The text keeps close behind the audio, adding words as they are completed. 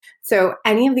So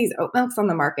any of these oat milks on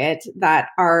the market that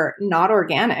are not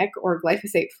organic or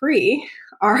glyphosate free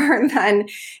are then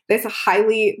this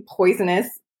highly poisonous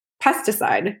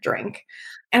pesticide drink.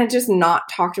 And it's just not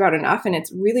talked about enough. And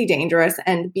it's really dangerous.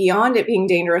 And beyond it being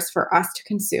dangerous for us to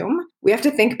consume, we have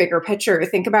to think bigger picture.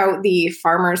 Think about the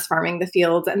farmers farming the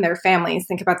fields and their families.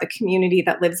 Think about the community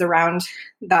that lives around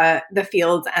the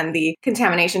fields and the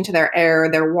contamination to their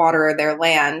air, their water, their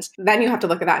land. Then you have to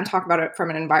look at that and talk about it from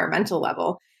an environmental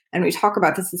level. And we talk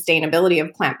about the sustainability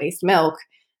of plant-based milk.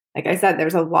 Like I said,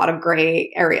 there's a lot of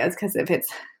gray areas because if it's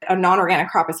a non-organic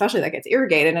crop, especially that gets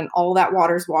irrigated and all that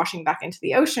water is washing back into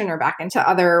the ocean or back into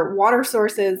other water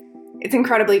sources, it's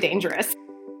incredibly dangerous.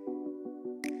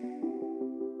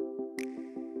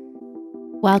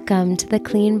 Welcome to the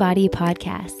Clean Body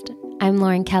Podcast. I'm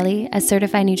Lauren Kelly, a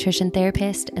certified nutrition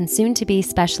therapist and soon-to-be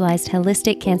specialized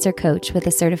holistic cancer coach with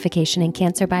a certification in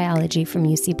cancer biology from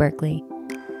UC Berkeley.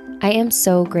 I am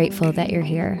so grateful that you're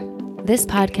here. This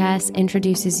podcast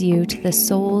introduces you to the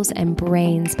souls and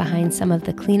brains behind some of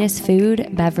the cleanest food,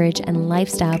 beverage, and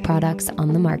lifestyle products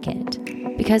on the market.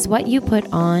 Because what you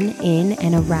put on, in,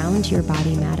 and around your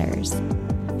body matters.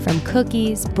 From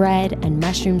cookies, bread, and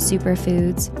mushroom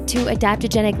superfoods, to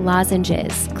adaptogenic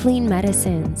lozenges, clean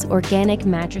medicines, organic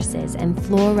mattresses, and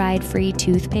fluoride-free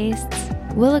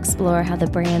toothpastes, we'll explore how the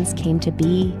brands came to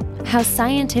be, how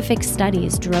scientific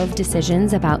studies drove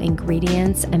decisions about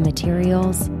ingredients and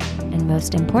materials, and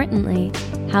most importantly,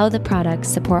 how the products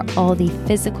support all the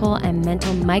physical and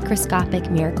mental microscopic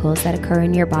miracles that occur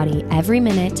in your body every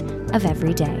minute of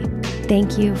every day.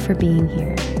 Thank you for being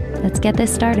here. Let's get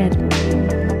this started.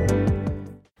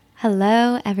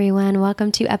 Hello, everyone.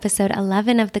 Welcome to episode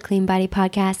 11 of the Clean Body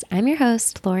Podcast. I'm your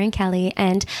host, Lauren Kelly,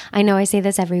 and I know I say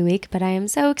this every week, but I am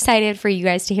so excited for you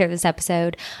guys to hear this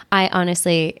episode.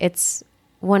 It's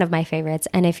one of my favorites,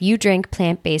 and if you drink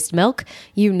plant-based milk,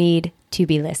 you need to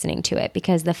be listening to it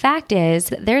because the fact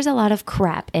is there's a lot of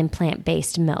crap in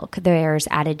plant-based milk. There's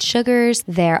added sugars,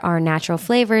 there are natural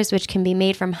flavors which can be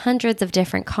made from hundreds of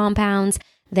different compounds.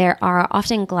 There are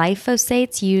often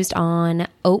glyphosates used on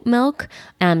oat milk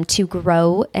to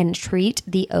grow and treat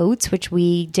the oats, which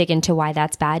we dig into why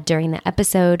that's bad during the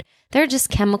episode. There are just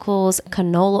chemicals,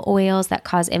 canola oils that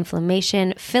cause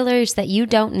inflammation, fillers that you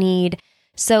don't need.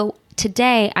 So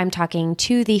today I'm talking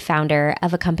to the founder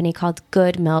of a company called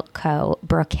Good Milk Co.,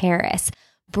 Brooke Harris.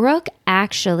 Brooke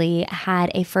actually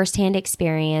had a firsthand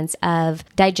experience of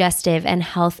digestive and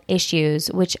health issues,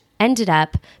 which ended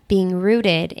up being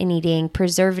rooted in eating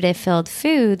preservative-filled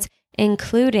foods,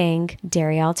 including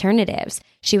dairy alternatives.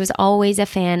 She was always a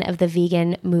fan of the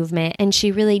vegan movement, and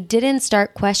she really didn't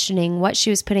start questioning what she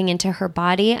was putting into her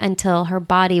body until her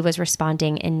body was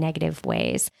responding in negative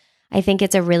ways. I think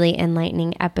it's a really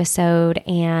enlightening episode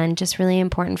and just really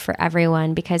important for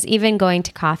everyone because even going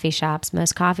to coffee shops,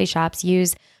 most coffee shops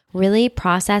use really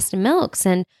processed milks.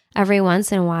 And every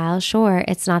once in a while, sure,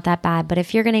 it's not that bad. But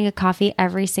if you're getting a coffee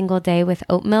every single day with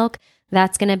oat milk,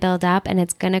 that's going to build up and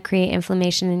it's going to create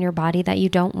inflammation in your body that you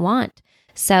don't want.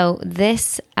 So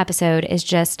this episode is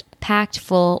just packed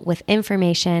full with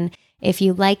information. If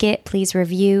you like it, please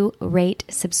review, rate,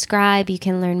 subscribe. You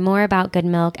can learn more about Good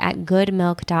Milk at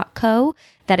goodmilk.co.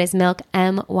 That is milk,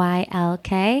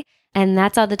 M-Y-L-K. And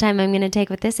that's all the time I'm going to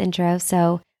take with this intro.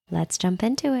 So let's jump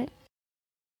into it.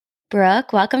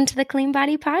 Brooke, welcome to the Clean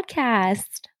Body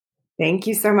Podcast. Thank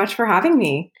you so much for having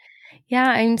me. Yeah,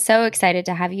 I'm so excited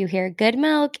to have you here. Good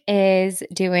Milk is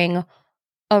doing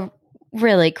a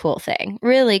really cool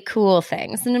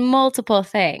things and multiple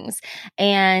things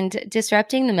and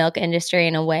disrupting the milk industry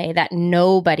in a way that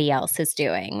nobody else is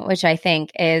doing, which I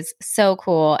think is so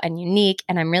cool and unique.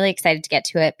 And I'm really excited to get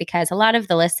to it because a lot of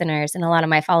the listeners and a lot of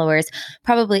my followers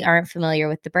probably aren't familiar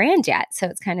with the brand yet. So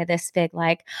it's kind of this big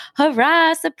like,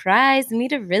 hurrah, surprise,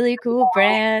 meet a really cool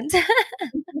brand.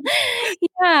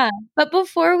 Yeah. But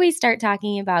before we start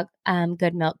talking about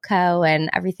Good Milk Co. and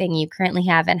everything you currently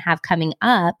have and have coming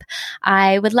up,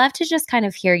 I would love to just kind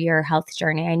of hear your health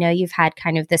journey. I know you've had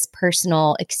kind of this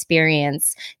personal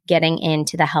experience getting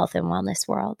into the health and wellness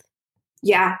world.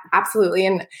 Yeah, absolutely.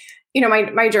 And,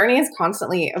 my journey is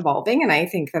constantly evolving. And I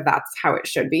think that that's how it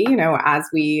should be. As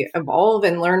we evolve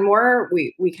and learn more,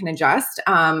 we can adjust.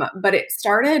 But it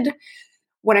started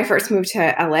when I first moved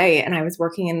to LA and I was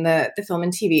working in the film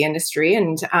and TV industry.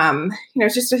 And,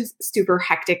 it's just a super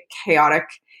hectic, chaotic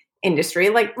industry,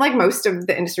 like most of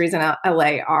the industries in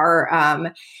LA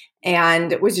are,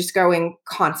 and was just going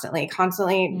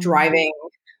constantly driving,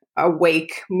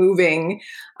 awake, moving,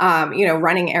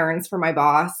 running errands for my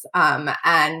boss.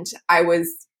 And I was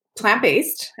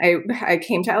plant-based. I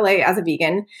came to LA as a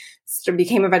vegan.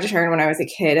 became a vegetarian when I was a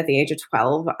kid at the age of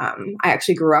 12. I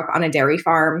actually grew up on a dairy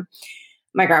farm.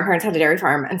 My grandparents had a dairy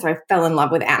farm, and so I fell in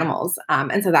love with animals.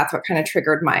 And so that's what kind of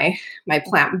triggered my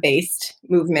plant-based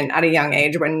movement at a young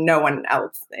age, when no one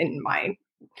else in my,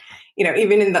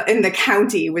 even in the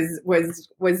county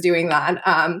was doing that.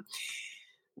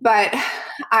 But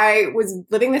I was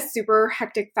living this super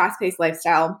hectic, fast-paced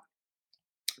lifestyle,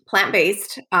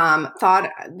 plant-based, thought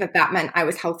that meant I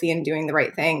was healthy and doing the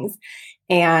right things,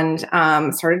 and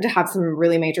started to have some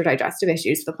really major digestive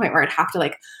issues, to the point where I'd have to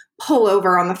like pull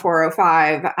over on the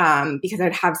 405 because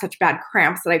I'd have such bad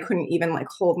cramps that I couldn't even like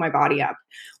hold my body up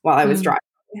while I was driving,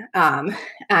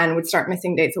 and would start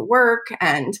missing days at work.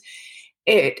 And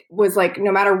it was like,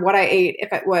 no matter what I ate,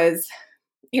 if it was,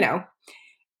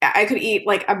 I could eat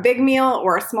like a big meal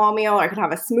or a small meal, or I could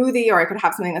have a smoothie, or I could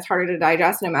have something that's harder to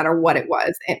digest, no matter what it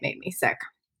was, it made me sick.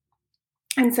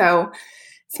 And so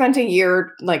spent a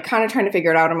year like kind of trying to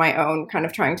figure it out on my own, kind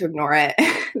of trying to ignore it.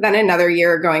 Then another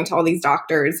year going to all these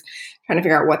doctors, trying to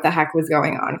figure out what the heck was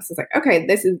going on. So it's like, okay,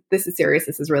 this is serious.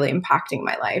 This is really impacting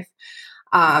my life.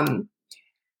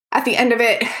 At the end of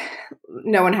it,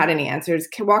 no one had any answers.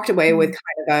 Walked away with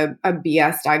kind of a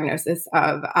BS diagnosis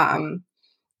of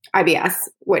IBS,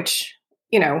 which,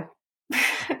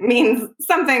 means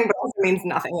something, but also means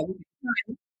nothing.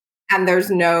 And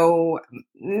there's no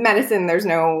medicine,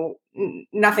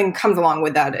 nothing comes along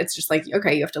with that. It's just like,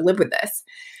 okay, you have to live with this.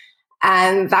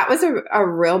 And that was a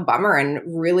real bummer and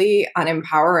really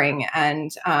unempowering.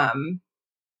 And,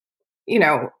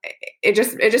 it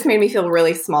just made me feel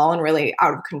really small and really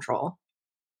out of control.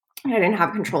 I didn't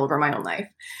have control over my own life.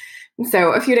 And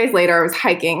so a few days later, I was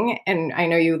hiking, and I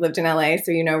know you lived in LA,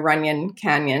 so Runyon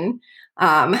Canyon.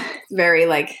 Very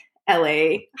like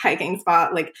LA hiking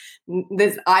spot. Like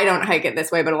this, I don't hike it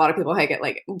this way, but a lot of people hike it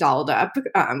like dolled up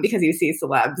because you see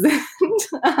celebs.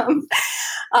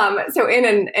 So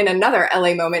in another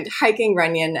LA moment, hiking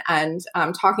Runyon and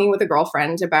talking with a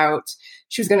girlfriend about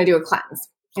she was going to do a cleanse.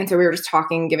 And so we were just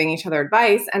talking, giving each other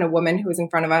advice. And a woman who was in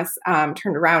front of us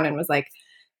turned around and was like,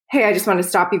 hey, I just want to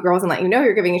stop you girls and let you know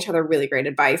you're giving each other really great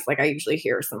advice. Like I usually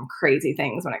hear some crazy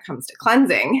things when it comes to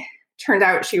cleansing. Turned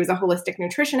out she was a holistic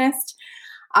nutritionist.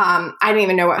 I didn't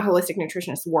even know what holistic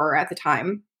nutritionists were at the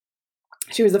time.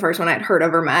 She was the first one I'd heard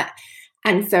of or met.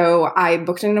 And so I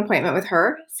booked an appointment with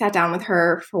her, sat down with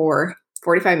her for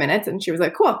 45 minutes, and she was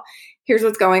like, cool, here's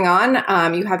what's going on.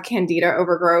 You have candida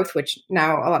overgrowth, which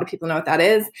now a lot of people know what that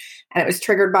is. And it was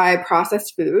triggered by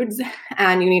processed foods,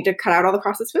 and you need to cut out all the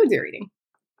processed foods you're eating.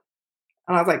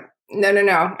 And I was like,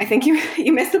 no. I think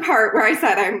you missed the part where I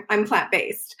said I'm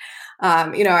plant-based.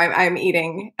 I'm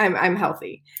eating, I'm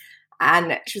healthy.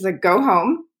 And she was like, go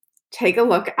home, take a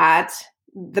look at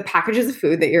the packages of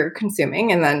food that you're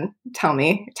consuming, and then tell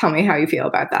me how you feel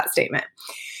about that statement.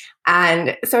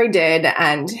 And so I did.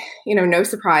 And, no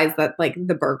surprise that like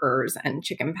the burgers and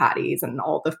chicken patties and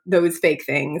all those fake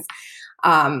things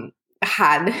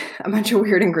had a bunch of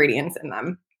weird ingredients in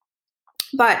them.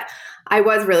 But I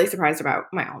was really surprised about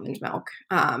my almond milk.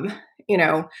 I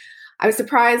was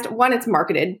surprised, one, it's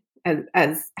marketed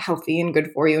as healthy and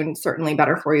good for you, and certainly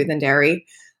better for you than dairy.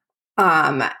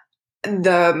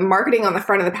 The marketing on the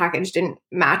front of the package didn't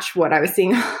match what I was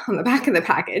seeing on the back of the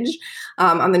package.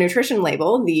 On the nutrition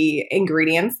label, the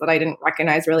ingredients that I didn't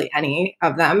recognize really any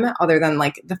of them, other than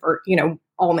like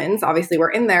almonds obviously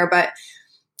were in there. But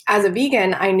as a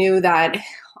vegan, I knew that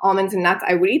almonds and nuts,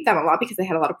 I would eat them a lot because they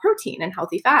had a lot of protein and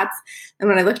healthy fats. And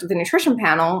when I looked at the nutrition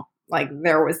panel, like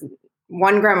there was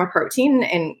 1 gram of protein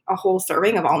in a whole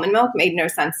serving of almond milk made no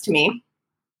sense to me.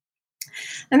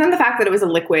 And then the fact that it was a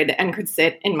liquid and could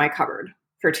sit in my cupboard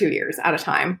for 2 years at a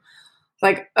time.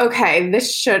 Like, okay,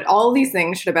 all these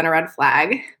things should have been a red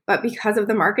flag. But because of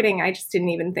the marketing, I just didn't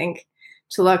even think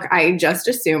to look. I just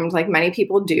assumed, like many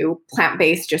people do,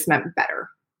 plant-based just meant better,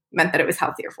 meant that it was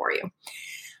healthier for you.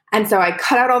 And so I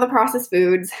cut out all the processed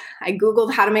foods. I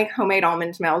Googled how to make homemade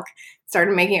almond milk,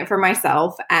 started making it for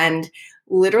myself, and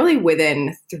literally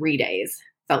within 3 days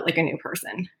felt like a new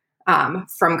person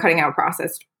from cutting out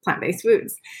processed plant-based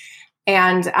foods.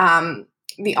 And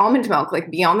the almond milk,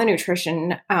 like beyond the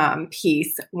nutrition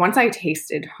piece, once I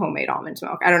tasted homemade almond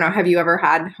milk, I don't know, have you ever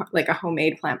had like a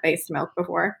homemade plant-based milk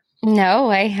before? No,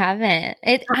 I haven't.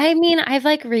 I've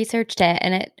like researched it,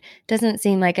 and it doesn't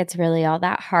seem like it's really all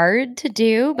that hard to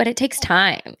do, but it takes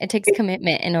time. It takes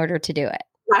commitment in order to do it.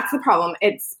 That's the problem.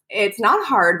 It's not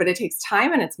hard, but it takes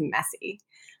time and it's messy.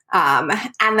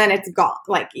 And then it's gone.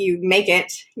 Like you make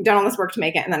it, you've done all this work to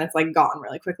make it, and then it's like gone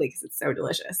really quickly because it's so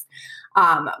delicious.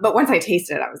 But once I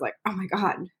tasted it, I was like, oh my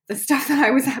God, the stuff that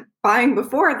I was buying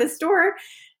before at the store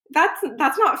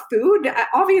that's not food.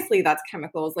 Obviously that's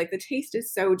chemicals. Like the taste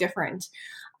is so different.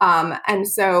 And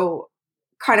so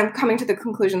kind of coming to the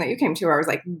conclusion that you came to, where I was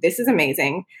like, this is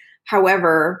amazing.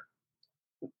 However,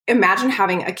 imagine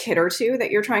having a kid or two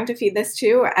that you're trying to feed this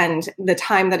to, and the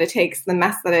time that it takes, the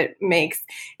mess that it makes.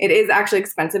 It is actually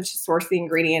expensive to source the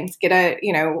ingredients.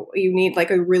 You need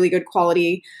like a really good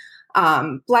quality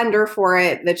blender for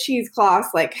it, the cheesecloths.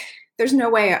 Like there's no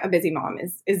way a busy mom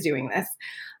is doing this.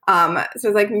 So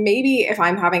it's like, maybe if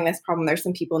I'm having this problem, there's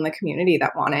some people in the community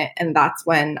that want it. And that's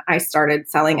when I started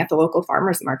selling at the local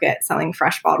farmers market, selling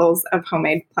fresh bottles of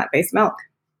homemade plant-based milk.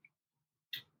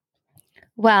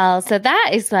 Well, so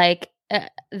that is like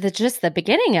just the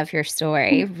beginning of your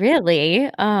story, really.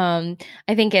 I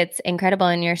think it's incredible,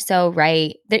 and you're so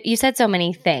right. You said so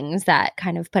many things that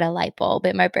kind of put a light bulb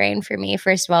in my brain for me.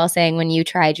 First of all, saying when you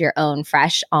tried your own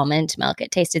fresh almond milk,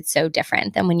 it tasted so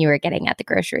different than when you were getting at the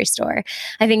grocery store.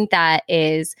 I think that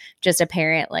is just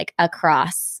apparent, like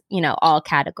across all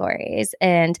categories.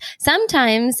 And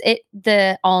sometimes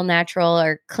the all natural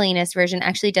or cleanest version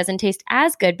actually doesn't taste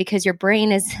as good because your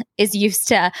brain is used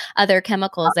to other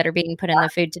chemicals that are being put in the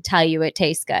food to tell you it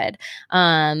tastes good.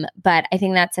 But I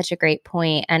think that's such a great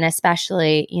point. And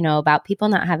especially, about people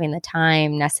not having the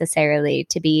time necessarily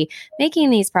to be making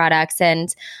these products.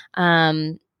 And,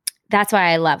 that's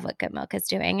why I love what Good Milk is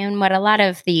doing. And what a lot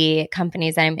of the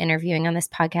companies I'm interviewing on this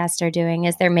podcast are doing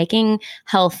is they're making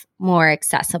health more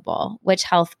accessible, which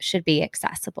health should be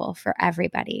accessible for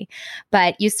everybody.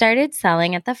 But you started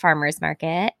selling at the farmers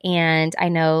market, and I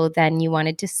know then you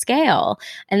wanted to scale.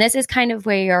 And this is kind of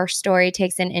where your story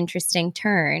takes an interesting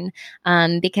turn,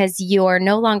 because you're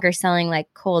no longer selling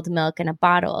like cold milk in a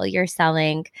bottle. You're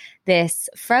selling this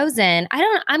frozen.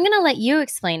 I'm going to let you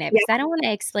explain it because I don't want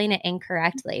to explain it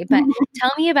incorrectly. But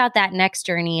tell me about that next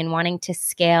journey and wanting to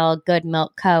scale Good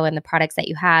Milk Co. and the products that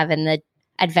you have and the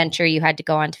adventure you had to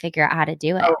go on to figure out how to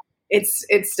do it. Oh, it's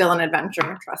still an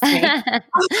adventure, trust me.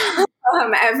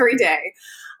 Every day.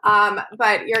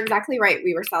 But you're exactly right.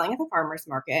 We were selling at the farmers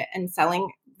market and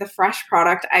selling the fresh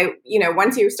product.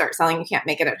 Once you start selling, you can't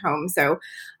make it at home. So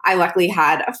I luckily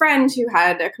had a friend who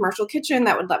had a commercial kitchen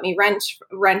that would let me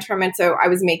rent from it. So I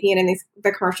was making it in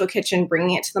the commercial kitchen,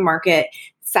 bringing it to the market,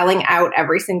 selling out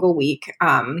every single week.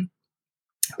 But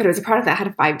it was a product that had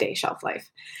a 5-day shelf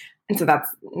life. And so that's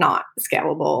not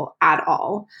scalable at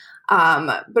all.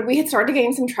 But we had started to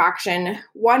gain some traction,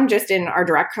 one, just in our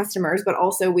direct customers, but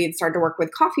also we had started to work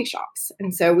with coffee shops.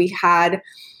 And so we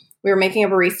were making a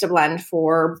barista blend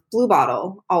for Blue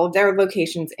Bottle, all of their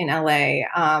locations in LA,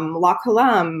 La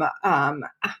Colombe,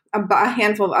 a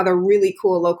handful of other really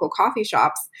cool local coffee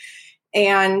shops.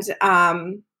 And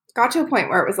got to a point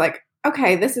where it was like,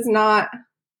 okay, this is not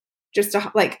just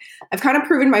I've kind of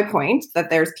proven my point that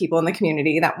there's people in the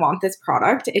community that want this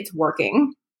product. It's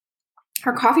working.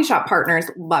 Our coffee shop partners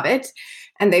love it.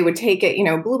 And they would take it,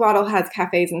 Blue Bottle has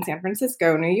cafes in San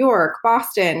Francisco, New York,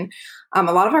 Boston. A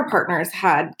lot of our partners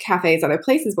had cafes other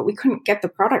places, but we couldn't get the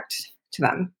product to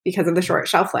them because of the short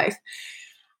shelf life.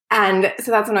 And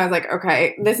so that's when I was like,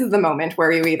 okay, this is the moment where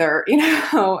you either,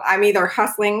 I'm either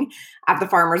hustling at the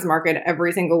farmer's market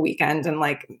every single weekend and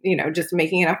just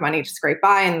making enough money to scrape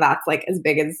by. And that's like as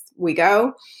big as we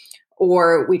go,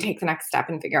 or we take the next step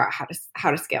and figure out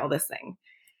how to scale this thing.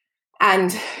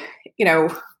 And,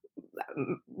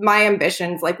 my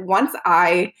ambitions, once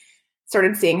I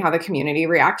started seeing how the community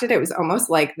reacted, it was almost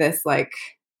like this,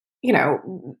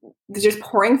 just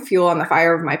pouring fuel on the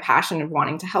fire of my passion of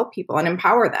wanting to help people and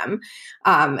empower them,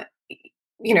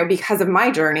 because of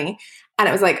my journey. And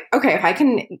it was like, okay, if I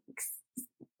can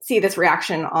see this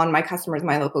reaction on my customers,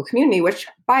 my local community, which,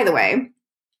 by the way,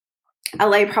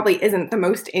 LA probably isn't the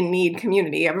most in need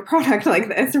community of a product like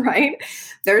this, right?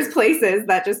 There's places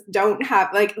that just don't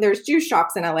have, there's juice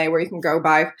shops in LA where you can go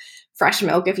buy fresh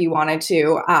milk if you wanted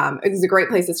to. It's a great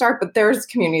place to start, but there's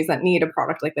communities that need a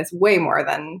product like this way more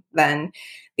than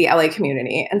the LA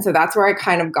community. And so that's where I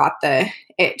kind of got the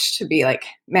itch to be like,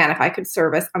 man, if I could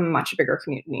service a much bigger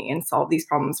community and solve these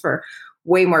problems for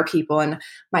way more people. And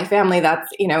my family that's,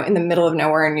 in the middle of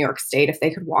nowhere in New York State, if they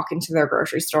could walk into their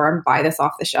grocery store and buy this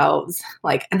off the shelves,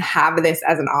 and have this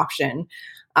as an option,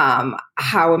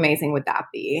 how amazing would that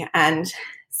be? And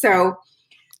so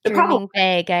the problem,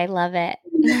 big, I love it.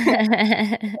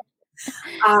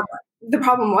 The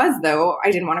problem was, though,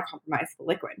 I didn't want to compromise the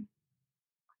liquid.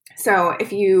 So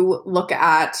if you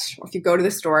go to the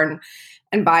store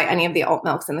and buy any of the alt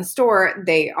milks in the store,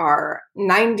 they are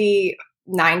 99%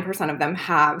 of them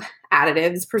have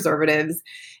additives, preservatives,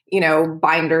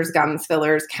 binders, gums,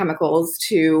 fillers, chemicals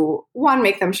to, one,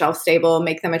 make them shelf stable,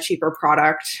 make them a cheaper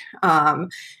product,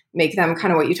 make them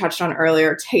kind of what you touched on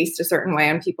earlier, taste a certain way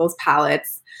on people's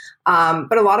palates.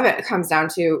 But a lot of it comes down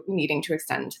to needing to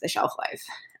extend the shelf life.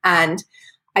 And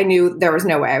I knew there was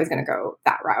no way I was going to go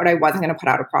that route. I wasn't going to put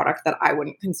out a product that I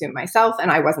wouldn't consume myself,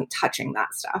 and I wasn't touching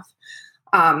that stuff.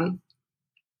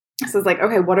 So it's like,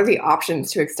 okay, what are the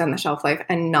options to extend the shelf life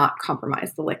and not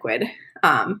compromise the liquid?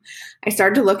 I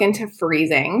started to look into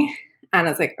freezing, and I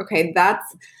was like, okay,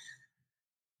 that's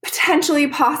potentially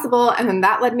possible. And then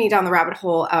that led me down the rabbit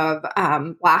hole of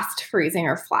blast freezing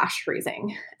or flash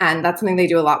freezing. And that's something they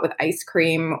do a lot with ice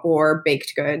cream or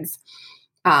baked goods.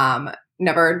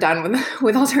 Never done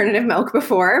with alternative milk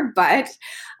before, but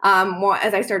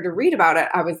as I started to read about it,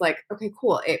 I was like, okay,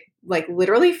 cool. It like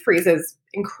literally freezes.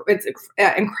 It's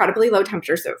incredibly low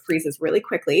temperature, so it freezes really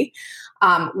quickly,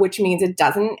 which means it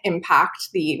doesn't impact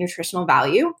the nutritional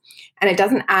value, and it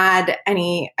doesn't add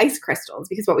any ice crystals,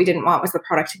 because what we didn't want was the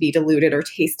product to be diluted or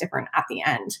taste different at the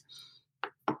end.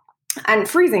 And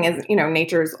freezing is,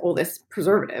 nature's oldest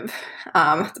preservative.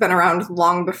 It's been around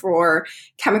long before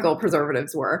chemical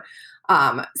preservatives were.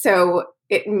 So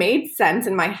it made sense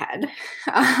in my head.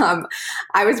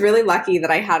 I was really lucky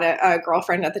that I had a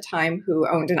girlfriend at the time who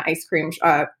owned an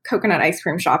coconut ice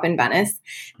cream shop in Venice.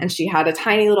 And she had a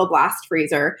tiny little blast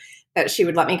freezer that she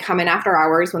would let me come in after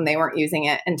hours when they weren't using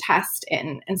it and test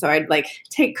in. And so I'd like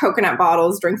take coconut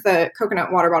bottles, drink the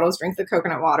coconut water bottles, drink the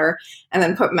coconut water, and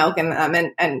then put milk in them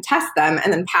and test them,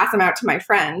 and then pass them out to my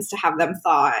friends to have them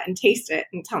thaw and taste it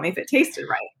and tell me if it tasted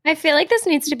right. I feel like this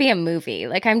needs to be a movie.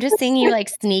 Like, I'm just seeing you like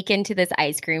sneak into this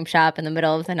ice cream shop in the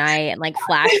middle of the night and like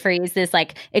flash freeze this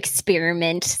like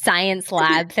experiment science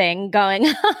lab thing going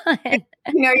on.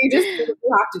 You just do what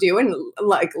you have to do. And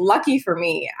like, lucky for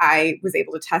me, I was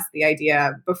able to test the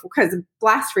idea before, because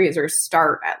blast freezers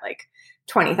start at like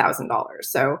 $20,000.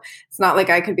 So it's not like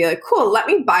I could be like, cool, let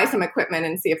me buy some equipment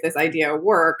and see if this idea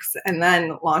works and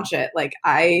then launch it. Like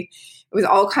it was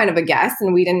all kind of a guess,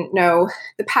 and we didn't know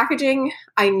the packaging.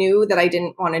 I knew that I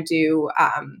didn't want to do,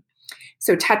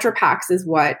 so Tetra Paks is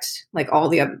what like all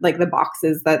the, like the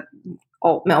boxes that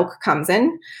alt milk comes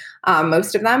in,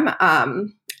 most of them.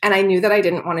 And I knew that I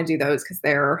didn't want to do those because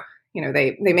they're,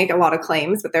 they make a lot of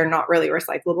claims, but they're not really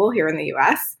recyclable here in the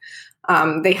US.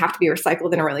 They have to be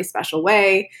recycled in a really special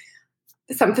way.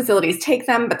 Some facilities take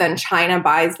them, but then China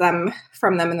buys them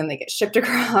from them, and then they get shipped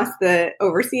across the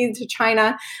overseas to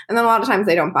China. And then a lot of times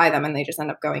they don't buy them and they just end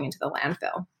up going into the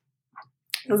landfill.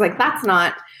 I was like, that's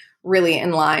not really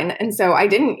in line. And so I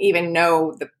didn't even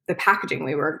know the packaging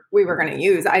we were going to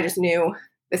use. I just knew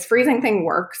this freezing thing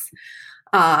works.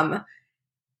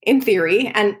 In theory,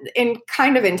 and in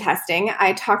testing,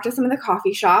 I talked to some of the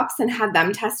coffee shops and had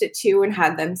them test it too, and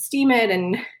had them steam it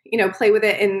and, play with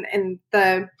it in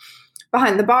the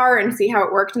behind the bar and see how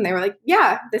it worked. And they were like,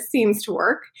 yeah, this seems to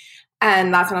work.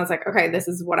 And that's when I was like, okay, this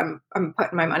is what I'm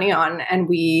putting my money on. And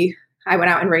I went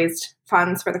out and raised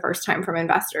funds for the first time from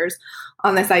investors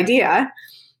on this idea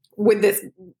with this,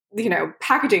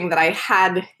 packaging that I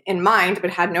had in mind, but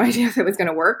had no idea if it was going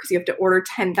to work, because you have to order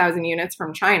 10,000 units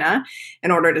from China in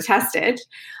order to test it.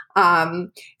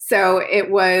 So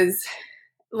it was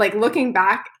like, looking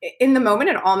back in the moment,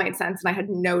 it all made sense. And I had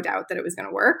no doubt that it was going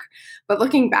to work. But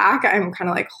looking back, I'm kind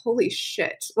of like, holy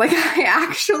shit. Like, I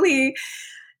actually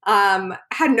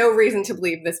had no reason to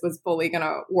believe this was fully going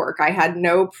to work. I had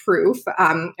no proof.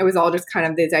 It was all just kind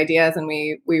of these ideas, and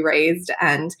we raised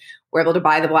and were able to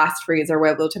buy the blast freezer,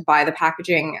 we're able to buy the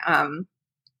packaging, and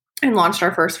launched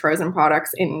our first frozen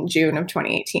products in June of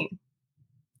 2018.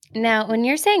 Now, when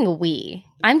you're saying we,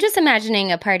 I'm just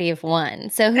imagining a party of one.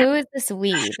 So who is this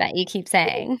we that you keep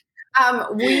saying?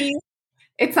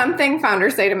 It's something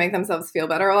founders say to make themselves feel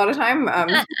better a lot of time.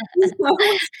 But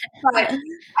I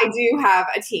do have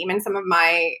a team, and some of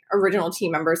my original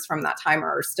team members from that time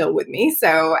are still with me.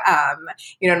 So,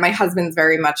 my husband's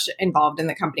very much involved in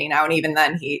the company now. And even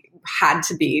then he had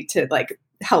to be to like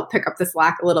help pick up the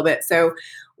slack a little bit. So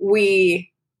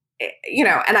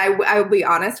and I will be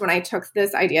honest, when I took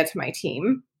this idea to my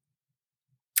team,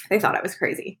 they thought I was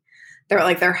crazy. They were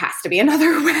like, there has to be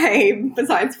another way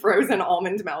besides frozen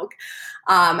almond milk.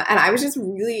 And I was just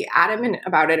really adamant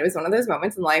about it. It was one of those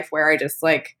moments in life where I just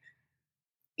like,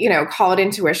 call it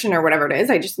intuition or whatever it is.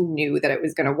 I just knew that it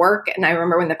was going to work. And I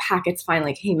remember when the packets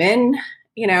finally came in,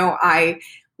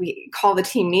 we called the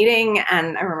team meeting,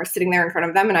 and I remember sitting there in front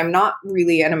of them, and I'm not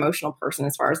really an emotional person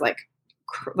as far as like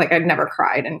I'd never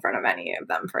cried in front of any of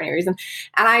them for any reason.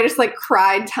 And I just like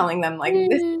cried telling them like,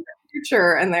 this is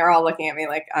future, and they're all looking at me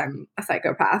like I'm a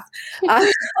psychopath,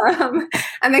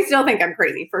 and they still think I'm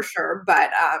crazy for sure, but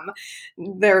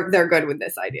they're good with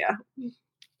this idea.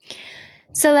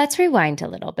 So let's rewind a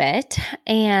little bit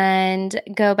and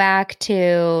go back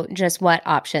to just what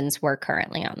options were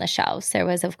currently on the shelves. There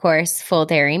was, of course, full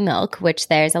dairy milk, which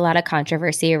there's a lot of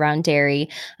controversy around dairy.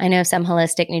 I know some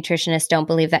holistic nutritionists don't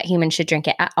believe that humans should drink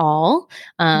it at all.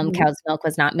 Mhm. Cow's milk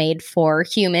was not made for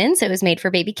humans, it was made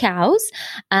for baby cows.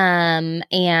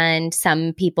 And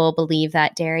some people believe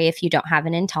that dairy, if you don't have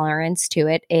an intolerance to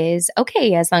it, is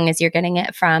okay as long as you're getting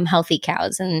it from healthy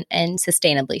cows and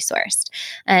sustainably sourced.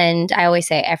 And I always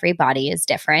say every body is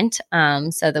different.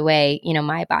 So the way,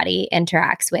 my body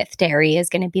interacts with dairy is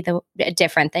going to be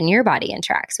different than your body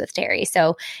interacts with dairy.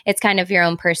 So it's kind of your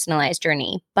own personalized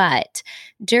journey. But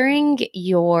during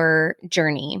your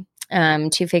journey,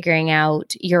 to figuring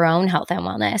out your own health and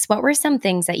wellness, what were some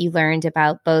things that you learned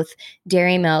about both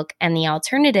dairy milk and the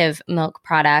alternative milk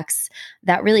products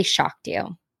that really shocked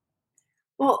you?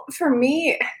 Well, for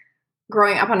me,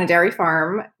 growing up on a dairy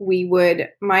farm,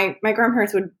 my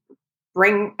grandparents would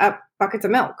bring up buckets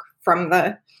of milk from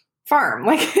the farm.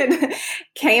 Like it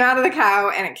came out of the cow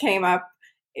and it came up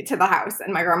to the house,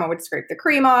 and my grandma would scrape the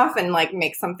cream off and like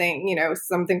make something,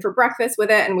 something for breakfast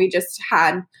with it. And we just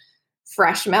had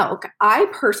fresh milk. I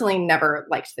personally never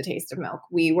liked the taste of milk.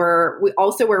 We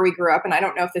also where we grew up, and I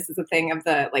don't know if this is a thing of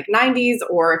the like 90s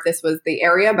or if this was the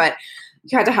area, but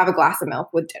you had to have a glass of milk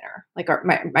with dinner. Like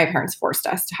my parents forced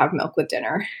us to have milk with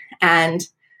dinner. And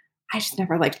I just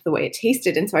never liked the way it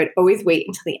tasted. And so I'd always wait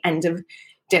until the end of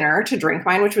dinner to drink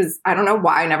mine, which was, I don't know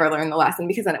why I never learned the lesson,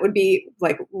 because then it would be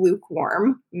like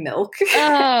lukewarm milk.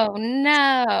 Oh,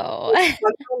 no.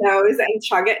 Nose and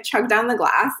chug down the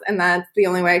glass. And that's the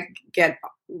only way I could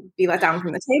be let down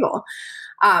from the table.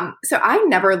 So I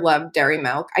never loved dairy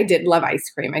milk. I did love ice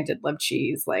cream. I did love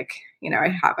cheese. Like,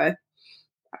 I have a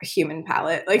human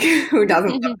palate, like who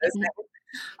doesn't love this thing?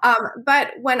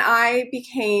 But when I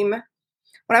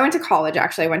went to college,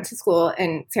 actually, I went to school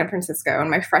in San Francisco in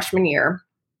my freshman year.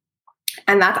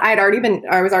 And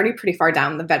I was already pretty far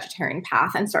down the vegetarian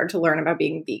path and started to learn about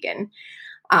being vegan,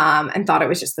 and thought it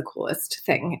was just the coolest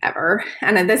thing ever.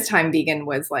 And at this time, vegan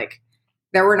was like,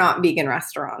 there were not vegan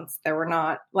restaurants. There were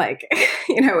not like,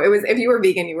 it was, if you were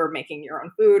vegan, you were making your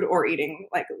own food or eating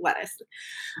like lettuce.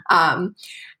 And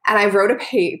I wrote a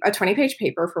 20-page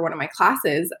paper for one of my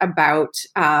classes about,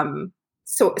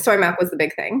 soy milk was the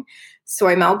big thing.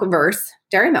 Soy milk versus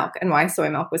dairy milk and why soy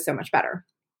milk was so much better.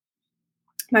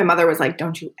 My mother was like,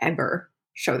 don't you ever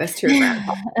show this to your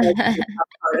grandpa.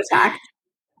 Heart attack.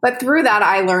 But through that,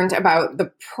 I learned about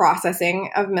the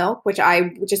processing of milk, which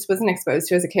I just wasn't exposed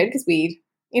to as a kid because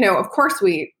of course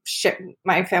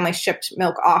my family shipped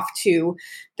milk off to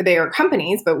the bigger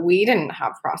companies, but we didn't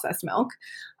have processed milk.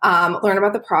 Learned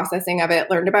about the processing of it,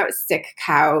 learned about sick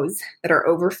cows that are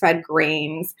overfed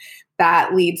grains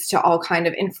that leads to all kinds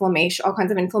of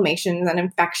inflammations and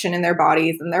infection in their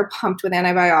bodies. And they're pumped with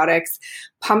antibiotics,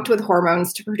 pumped with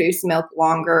hormones to produce milk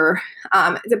longer.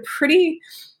 It's a pretty,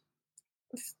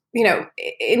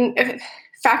 in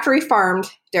factory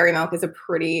farmed dairy milk is a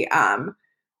pretty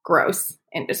gross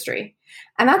industry.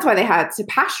 And that's why they had to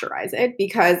pasteurize it,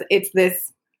 because it's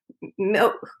this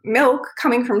milk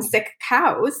coming from sick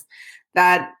cows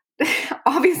that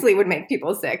obviously would make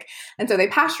people sick. And so they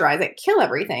pasteurize it, kill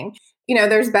everything.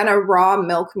 There's been a raw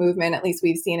milk movement, at least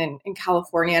we've seen in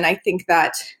California. And I think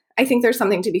there's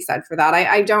something to be said for that.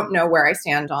 I don't know where I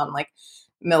stand on like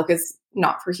milk is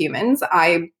not for humans.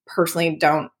 I personally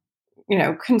don't,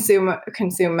 consume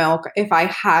milk. If I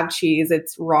have cheese,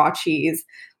 it's raw cheese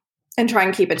and try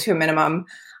and keep it to a minimum.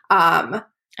 I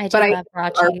love raw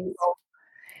cheese.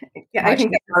 Yeah, I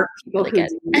think there are people who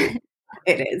do.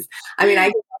 It is. I mean,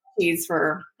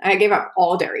 I gave up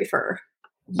all dairy for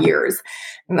years.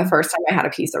 And the first time I had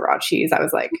a piece of raw cheese, I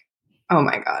was like, oh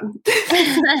my God.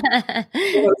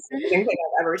 The most amazing thing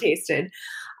I've ever tasted.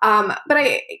 But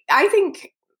I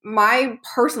think my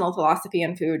personal philosophy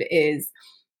on food is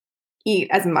eat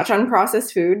as much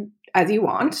unprocessed food as you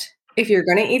want. If you're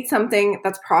going to eat something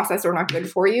that's processed or not good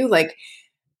for you, like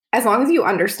as long as you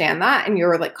understand that and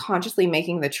you're like consciously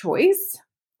making the choice,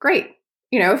 great.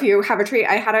 If you have a treat,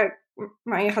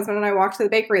 my husband and I walked to the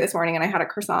bakery this morning and I had a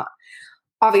croissant.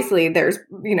 Obviously there's,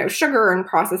 sugar and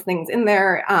processed things in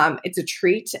there. It's a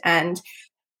treat. And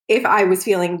if I was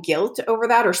feeling guilt over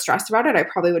that or stressed about it, I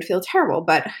probably would feel terrible,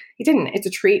 but I didn't. It's a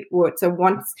treat. It's a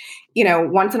once in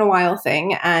a while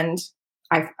thing. And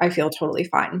I feel totally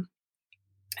fine.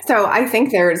 So I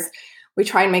think we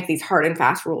try and make these hard and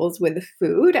fast rules with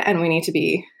food, and we need to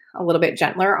be a little bit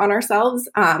gentler on ourselves.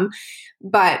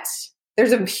 But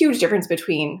there's a huge difference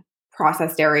between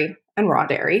processed dairy and raw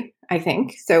dairy, I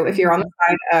think. So if you're on the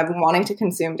side of wanting to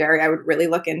consume dairy, I would really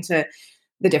look into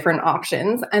the different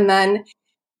options. And then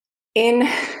in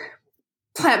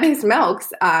plant-based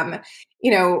milks,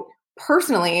 you know,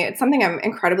 personally, it's something I'm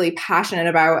incredibly passionate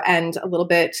about and a little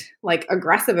bit like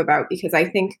aggressive about, because I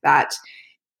think that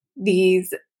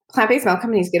these plant-based milk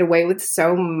companies get away with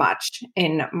so much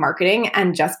in marketing,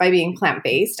 and just by being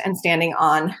plant-based and standing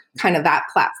on kind of that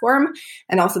platform,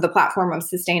 and also the platform of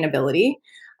sustainability,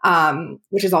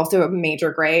 which is also a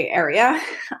major gray area.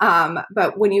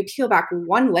 But when you peel back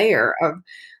one layer of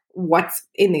what's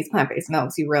in these plant-based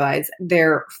milks, you realize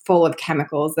they're full of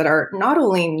chemicals that are not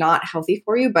only not healthy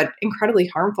for you, but incredibly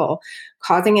harmful,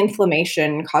 causing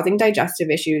inflammation, causing digestive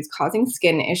issues, causing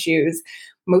skin issues.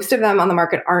 Most of them on the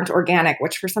market aren't organic,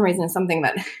 which for some reason is something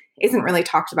that isn't really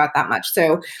talked about that much.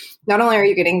 So not only are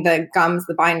you getting the gums,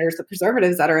 the binders, the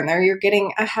preservatives that are in there, you're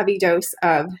getting a heavy dose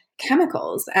of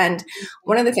chemicals. And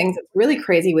one of the things that's really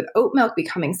crazy with oat milk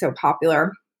becoming so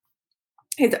popular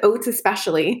is oats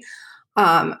especially.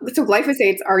 So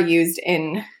glyphosates are used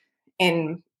in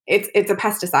it's a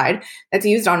pesticide that's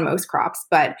used on most crops,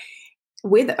 but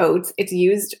with oats, it's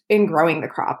used in growing the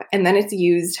crop, and then it's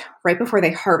used right before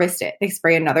they harvest it. They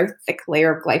spray another thick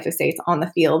layer of glyphosates on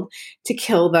the field to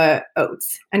kill the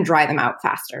oats and dry them out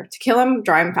faster, to kill them,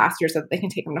 dry them faster so that they can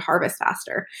take them to harvest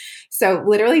faster. So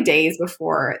literally days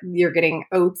before you're getting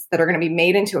oats that are going to be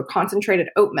made into a concentrated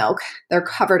oat milk, they're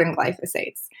covered in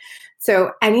glyphosates.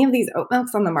 So any of these oat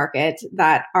milks on the market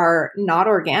that are not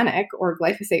organic or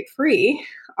glyphosate free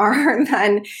are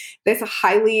then this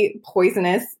highly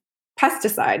poisonous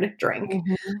pesticide drink.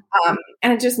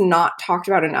 And it's just not talked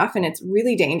about enough. And it's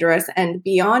really dangerous. And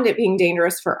beyond it being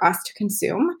dangerous for us to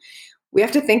consume, we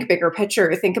have to think bigger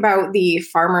picture. Think about the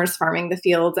farmers farming the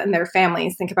fields and their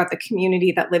families. Think about the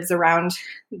community that lives around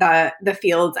the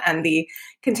fields and the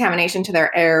contamination to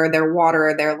their air, their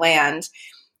water, their land.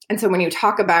 And so when you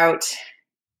talk about,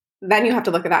 then you have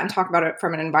to look at that and talk about it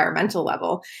from an environmental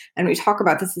level. And we talk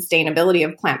about the sustainability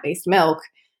of plant-based milk.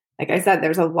 Like I said,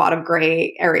 there's a lot of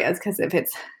gray areas, because if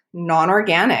it's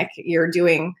non-organic, you're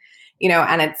doing,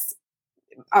 and it's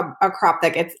a crop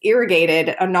that gets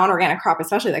irrigated, a non-organic crop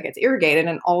especially that gets irrigated,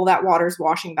 and all that water is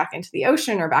washing back into the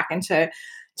ocean or back into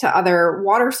other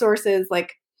water sources.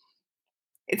 Like,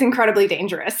 it's incredibly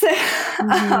dangerous.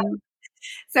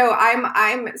 So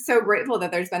I'm so grateful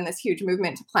that there's been this huge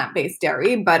movement to plant-based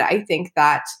dairy, but I think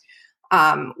that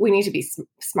we need to be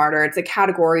smarter. It's a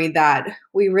category that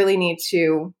we really need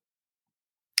to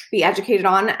be educated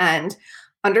on and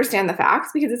understand the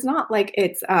facts, because it's not like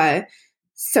it's a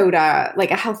soda,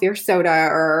 like a healthier soda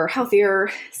or healthier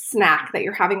snack that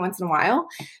you're having once in a while.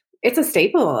 It's a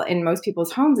staple in most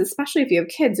people's homes, especially if you have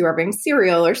kids who are having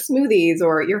cereal or smoothies,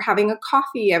 or you're having a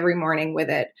coffee every morning with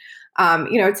it.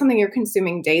 It's something you're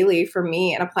consuming daily. For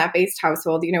me, in a plant-based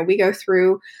household, we go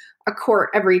through a quart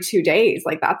every 2 days.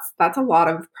 Like that's a lot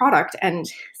of product.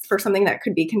 And for something that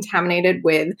could be contaminated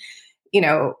with,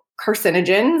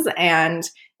 carcinogens and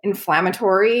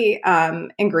inflammatory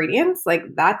ingredients, like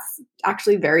that's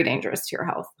actually very dangerous to your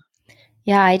health.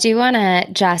 Yeah, I do want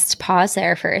to just pause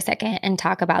there for a second and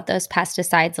talk about those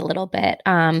pesticides a little bit,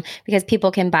 because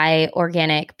people can buy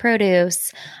organic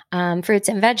produce, fruits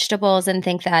and vegetables, and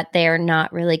think that they're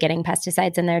not really getting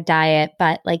pesticides in their diet.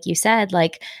 But like you said,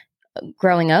 like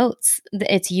growing oats,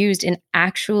 it's used in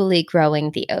actually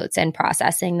growing the oats and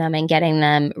processing them and getting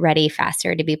them ready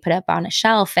faster to be put up on a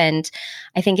shelf. And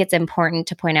I think it's important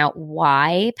to point out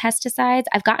why pesticides.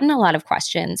 I've gotten a lot of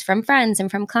questions from friends and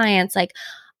from clients like,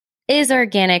 is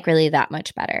organic really that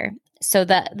much better? So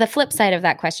the flip side of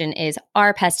that question is,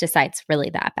 are pesticides really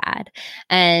that bad?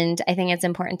 And I think it's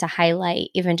important to highlight,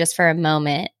 even just for a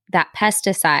moment, that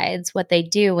pesticides, what they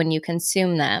do when you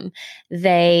consume them,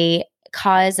 they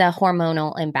cause a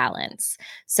hormonal imbalance.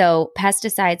 So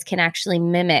pesticides can actually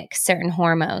mimic certain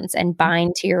hormones and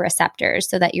bind to your receptors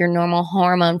so that your normal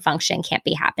hormone function can't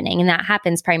be happening. And that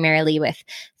happens primarily with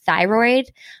thyroid,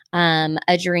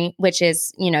 which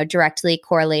is, directly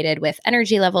correlated with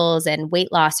energy levels and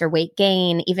weight loss or weight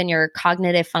gain, even your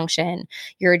cognitive function,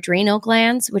 your adrenal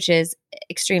glands, which is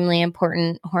extremely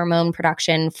important hormone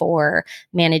production for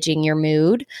managing your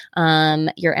mood,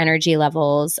 your energy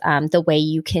levels, the way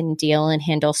you can deal and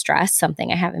handle stress,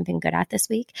 something I haven't been good at this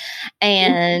week.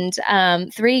 And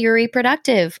 3, your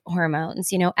reproductive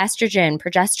hormones, estrogen,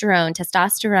 progesterone,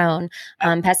 testosterone.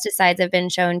 Pesticides have been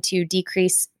shown to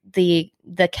decrease the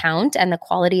count and the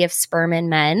quality of sperm in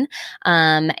men.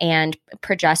 And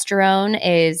progesterone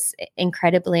is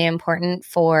incredibly important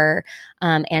for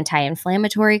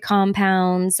anti-inflammatory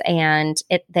compounds, and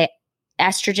the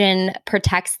estrogen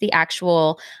protects the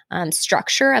actual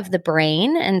structure of the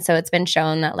brain. And so it's been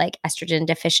shown that like estrogen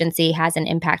deficiency has an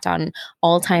impact on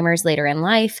Alzheimer's later in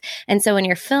life. And so when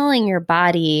you're filling your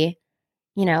body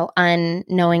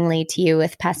unknowingly to you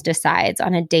with pesticides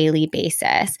on a daily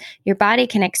basis, your body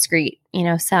can excrete,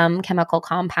 some chemical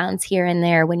compounds here and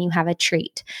there when you have a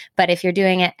treat. But if you're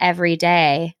doing it every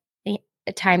day,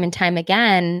 time and time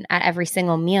again, at every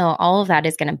single meal, all of that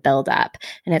is going to build up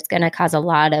and it's going to cause a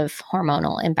lot of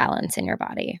hormonal imbalance in your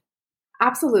body.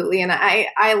 Absolutely. And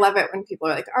I love it when people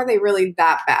are like, are they really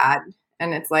that bad?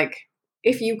 And it's like,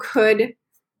 if you could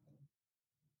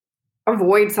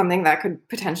avoid something that could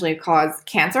potentially cause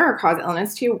cancer or cause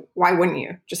illness to you, why wouldn't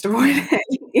you just avoid it?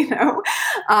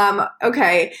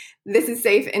 Okay, this is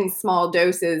safe in small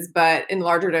doses, but in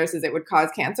larger doses, it would cause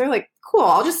cancer. Like, cool,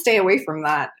 I'll just stay away from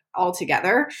that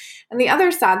altogether. And the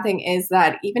other sad thing is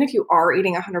that even if you are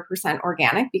eating 100%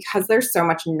 organic, because there's so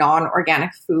much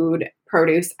non-organic food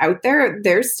produce out there,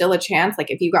 there's still a chance,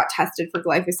 like if you got tested for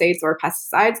glyphosates or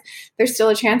pesticides, there's still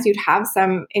a chance you'd have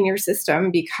some in your system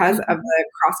because of the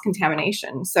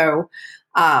cross-contamination. So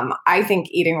I think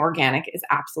eating organic is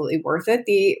absolutely worth it.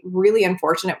 The really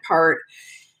unfortunate part,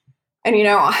 and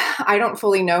I don't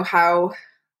fully know how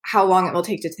long it will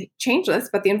take to change this,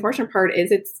 but the unfortunate part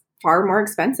is it's far more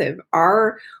expensive.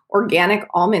 Our organic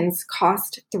almonds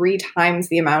cost 3 times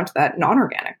the amount that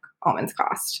non-organic almonds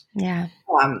cost. Yeah.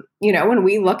 When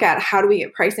we look at how do we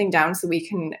get pricing down so we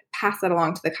can pass that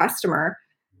along to the customer,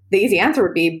 the easy answer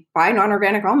would be buy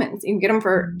non-organic almonds. You can get them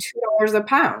for $2 a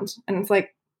pound. And it's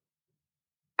like,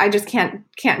 I just can't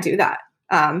do that.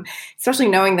 Especially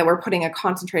knowing that we're putting a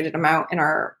concentrated amount in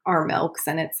our milks.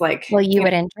 And it's like, well, you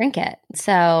wouldn't drink it.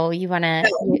 So you want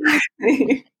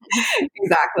to.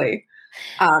 Exactly.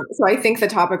 So I think the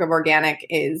topic of organic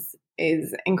is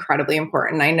incredibly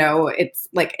important. I know it's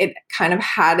like it kind of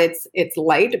had its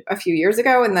light a few years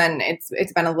ago, and then it's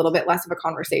been a little bit less of a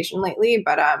conversation lately.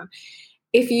 But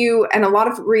and a lot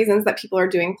of reasons that people are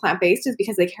doing plant-based is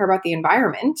because they care about the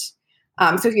environment.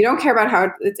 So if you don't care about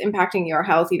how it's impacting your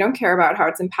health, you don't care about how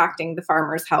it's impacting the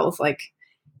farmer's health, like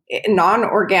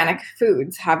non-organic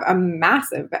foods have a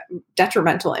massive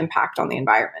detrimental impact on the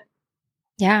environment.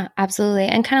 Yeah, absolutely.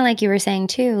 And kind of like you were saying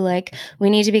too, like we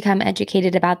need to become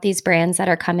educated about these brands that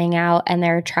are coming out and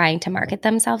they're trying to market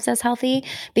themselves as healthy,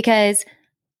 because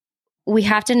we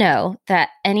have to know that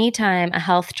anytime a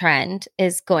health trend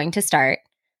is going to start,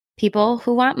 people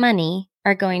who want money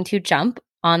are going to jump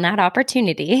on that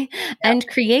opportunity and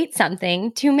create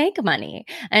something to make money.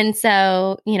 And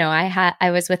so,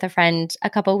 I was with a friend a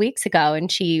couple weeks ago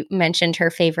and she mentioned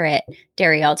her favorite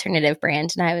dairy alternative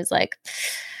brand. And I was like,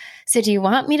 so do you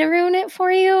want me to ruin it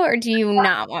for you or do you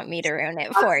not want me to ruin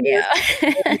it for you?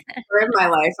 In my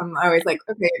life, I'm always like,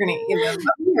 okay, you're going to either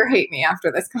love me or hate me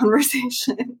after this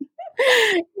conversation.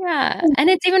 Yeah. And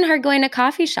it's even hard going to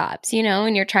coffee shops,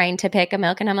 and you're trying to pick a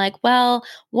milk. And I'm like, well,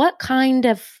 what kind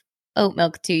of oat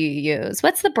milk do you use?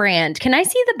 What's the brand? Can I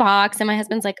see the box? And my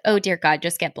husband's like, oh dear God,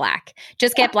 just get black.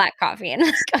 Just get black coffee. And I'm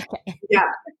like, okay. Yeah.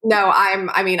 No, I'm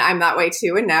that way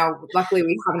too. And now luckily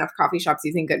we have enough coffee shops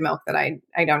using good milk that I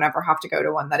don't ever have to go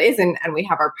to one that isn't. And we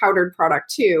have our powdered product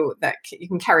too that you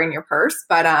can carry in your purse.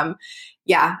 But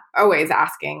yeah, always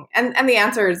asking. And the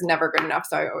answer is never good enough.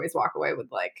 So I always walk away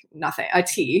with like nothing, a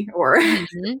tea or,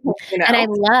 And I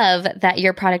love that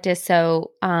your product is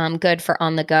so good for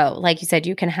on the go. Like you said,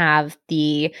 you can have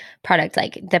the product,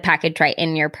 like the package right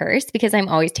in your purse, because I'm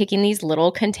always taking these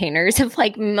little containers of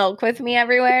like milk with me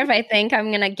everywhere if I think I'm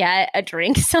going to get a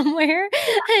drink somewhere.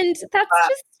 And that's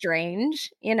just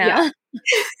strange, Yeah.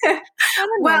 Not a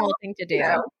normal thing to do.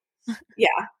 Yeah.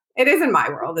 It is in my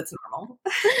world. It's normal.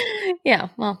 Yeah.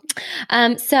 Well,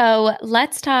 so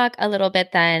let's talk a little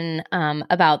bit then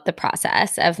about the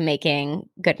process of making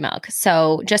good milk.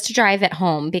 So just to drive it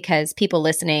home, because people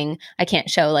listening, I can't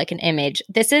show like an image.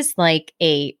 This is like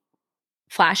a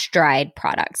flash dried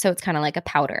product. So it's kind of like a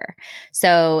powder.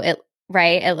 So it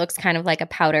looks kind of like a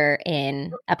powder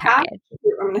in a package.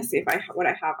 I'm going to see what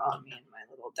I have on me in my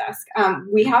little desk.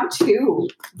 We have 2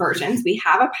 versions. We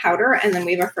have a powder and then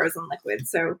we have a frozen liquid.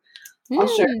 So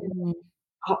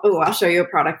I'll show you a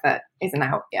product that isn't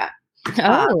out yet.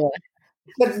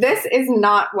 But this is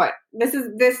not what this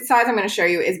size I'm going to show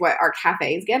you is what our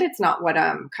cafes get. It's not what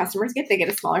customers get. They get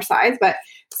a smaller size. But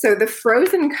so the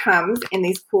frozen comes in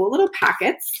these cool little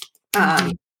packets.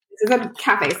 This is a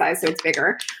cafe size, so it's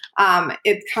bigger.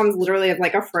 It comes literally as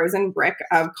like a frozen brick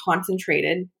of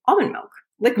concentrated almond milk,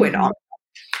 liquid almond milk.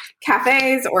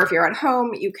 Cafes, or if you're at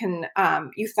home, you can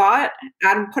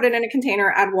put it in a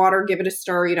container, add water, give it a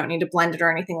stir. You don't need to blend it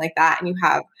or anything like that, and you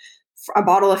have a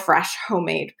bottle of fresh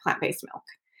homemade plant-based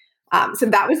milk. So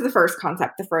that was the first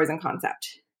concept, the frozen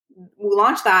concept. We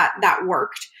launched that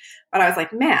worked, but I was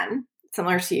like, man,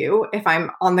 similar to you, if I'm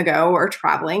on the go or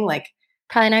traveling, like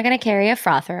Probably not going to carry a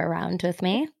frother around with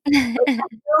me. I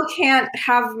still can't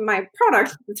have my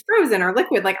product that's frozen or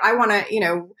liquid. Like I want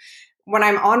to, when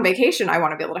I'm on vacation, I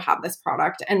want to be able to have this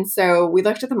product. And so we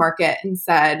looked at the market and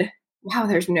said, wow,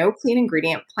 there's no clean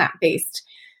ingredient, plant-based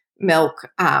milk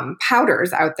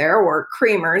powders out there, or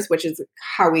creamers, which is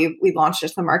how we launched it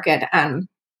to the market, and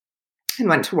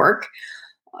went to work,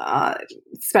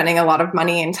 spending a lot of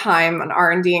money and time on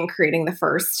R&D and creating the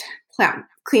first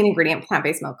clean ingredient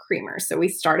plant-based milk creamers. So we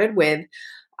started with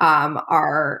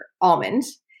our almond,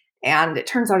 and it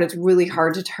turns out it's really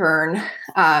hard to turn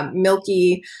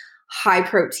milky, high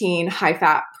protein, high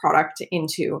fat product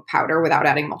into powder without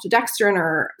adding maltodextrin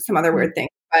or some other weird thing.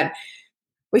 But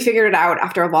we figured it out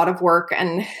after a lot of work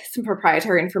and some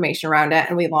proprietary information around it,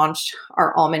 and we launched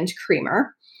our almond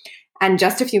creamer. And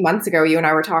just a few months ago, you and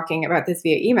I were talking about this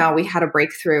via email, we had a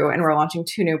breakthrough and we're launching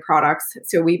 2 new products.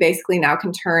 So we basically now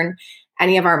can turn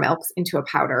any of our milks into a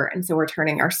powder. And so we're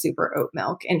turning our super oat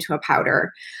milk into a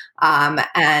powder. Our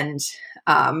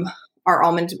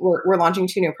almond, we're launching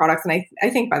 2 new products. And I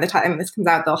think by the time this comes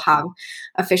out, they'll have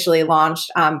officially launched,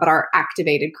 but our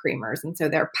activated creamers. And so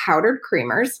they're powdered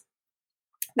creamers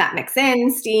that mix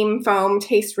in, steam, foam,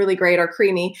 taste really great, are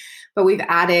creamy, but we've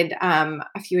added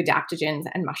a few adaptogens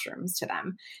and mushrooms to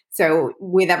them. So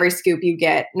with every scoop, you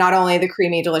get not only the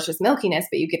creamy, delicious milkiness,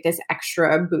 but you get this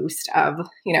extra boost of,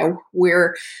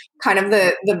 we're kind of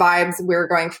the vibes we're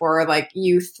going for, like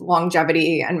youth,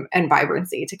 longevity, and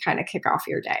vibrancy to kind of kick off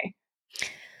your day.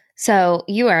 So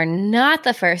you are not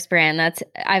the first brand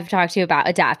I've talked to you about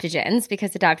adaptogens,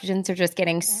 because adaptogens are just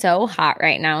getting so hot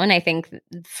right now, and I think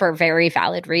for very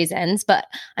valid reasons. But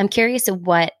I'm curious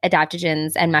what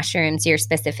adaptogens and mushrooms you're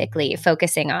specifically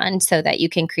focusing on so that you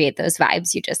can create those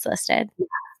vibes you just listed. Yeah.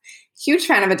 Huge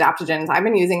fan of adaptogens. I've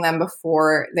been using them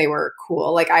before they were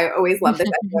cool. Like I always love this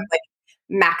idea of like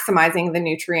maximizing the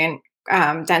nutrient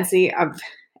density of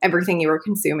everything you were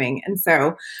consuming. And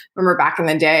so remember back in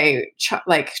the day,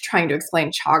 trying to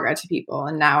explain chaga to people.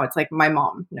 And now it's like my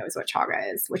mom knows what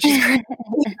chaga is, which is great.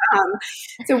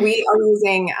 So we are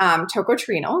using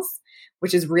tocotrienols,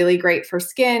 which is really great for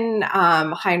skin,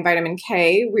 high in vitamin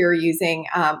K. We're using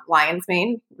lion's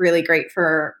mane, really great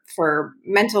for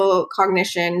mental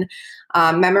cognition,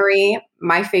 memory.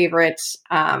 My favorite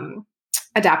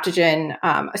adaptogen,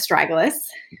 astragalus,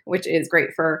 which is great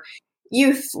for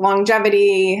youth,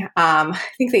 longevity. I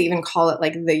think they even call it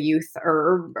like the youth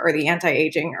herb or the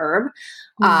anti-aging herb,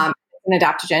 an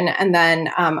adaptogen, and then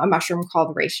a mushroom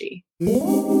called reishi.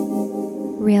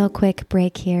 Real quick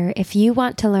break here. If you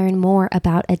want to learn more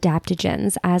about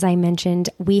adaptogens, as I mentioned,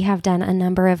 we have done a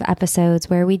number of episodes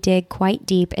where we dig quite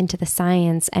deep into the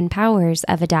science and powers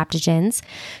of adaptogens.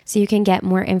 So you can get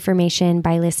more information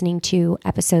by listening to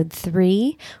episode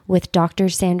 3 with Dr.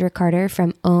 Sandra Carter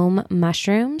from Om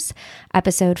Mushrooms,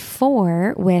 episode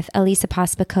 4 with Elisa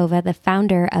Pospakova, the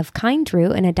founder of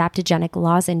Kindrew, an adaptogenic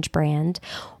lozenge brand,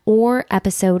 or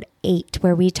episode 8,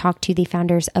 where we talk to the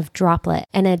founders of Droplet,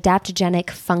 an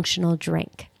adaptogenic functional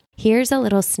drink. Here's a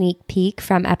little sneak peek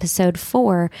from episode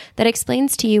 4 that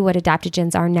explains to you what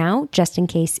adaptogens are now, just in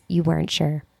case you weren't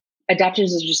sure.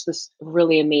 Adaptogens is just this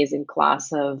really amazing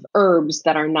class of herbs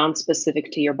that are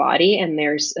non-specific to your body, and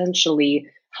they're essentially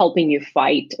helping you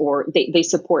fight, or they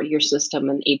support your system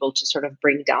and able to sort of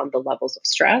bring down the levels of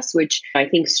stress, which I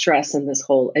think stress and this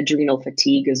whole adrenal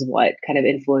fatigue is what kind of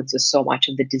influences so much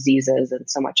of the diseases and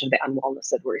so much of the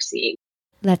unwellness that we're seeing.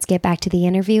 Let's get back to the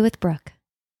interview with Brooke.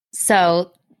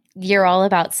 So you're all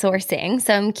about sourcing.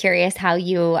 So I'm curious how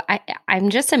I'm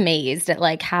just amazed at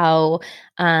like how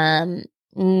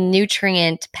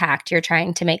nutrient packed you're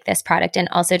trying to make this product, and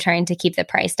also trying to keep the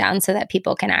price down so that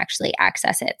people can actually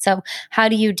access it. So how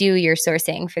do you do your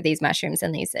sourcing for these mushrooms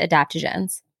and these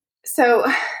adaptogens? So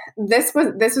this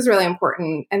was really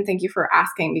important, and thank you for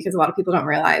asking, because a lot of people don't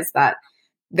realize that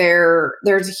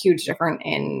there's a huge difference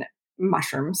in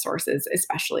mushroom sources,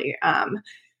 especially.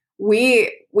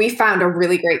 We found a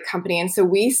really great company, and so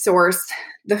we source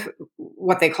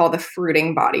what they call the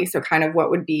fruiting body, so kind of what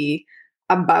would be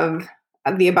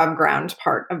the above ground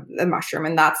part of the mushroom.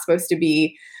 And that's supposed to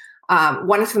be,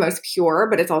 one, it's the most pure,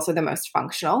 but it's also the most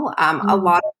functional. A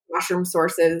lot of mushroom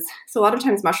sources, so a lot of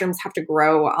times mushrooms have to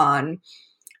grow on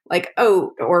like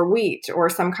oat or wheat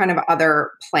or some kind of other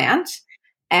plant.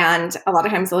 And a lot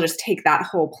of times they'll just take that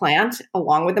whole plant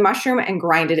along with the mushroom and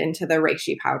grind it into the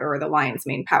reishi powder or the lion's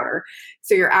mane powder.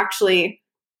 So you're actually,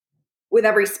 with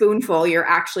every spoonful, you're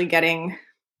actually getting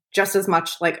just as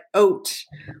much like oat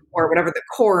or whatever the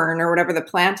corn or whatever the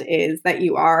plant is that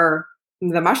you are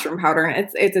the mushroom powder. And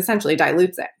it's essentially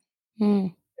dilutes it.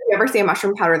 If you ever see a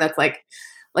mushroom powder that's like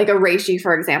a reishi,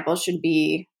 for example, should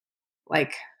be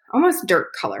like almost dirt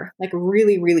color, like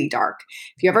really, really dark.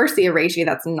 If you ever see a reishi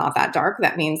that's not that dark,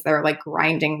 that means they're like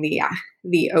grinding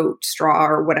the oat straw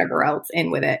or whatever else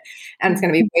in with it. And it's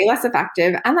going to be way less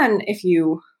effective. And then if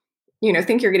you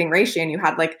think you're getting reishi and you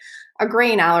had like a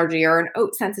grain allergy or an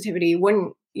oat sensitivity,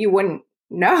 you wouldn't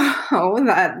know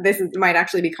that might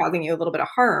actually be causing you a little bit of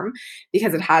harm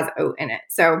because it has oat in it.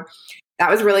 So that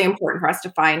was really important for us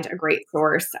to find a great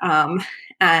source.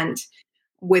 And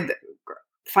with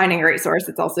finding a great source,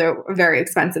 it's also a very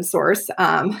expensive source.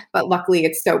 But luckily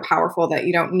it's so powerful that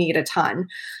you don't need a ton.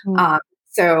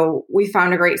 So we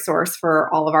found a great source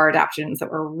for all of our adaptogens that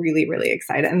we're really, really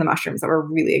excited, and the mushrooms that we're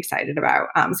really excited about.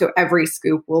 So every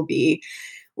scoop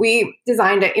we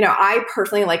designed it, I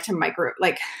personally like to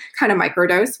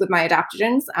microdose with my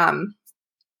adaptogens,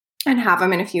 and have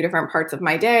them in a few different parts of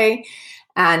my day,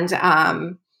 and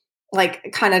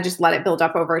kind of just let it build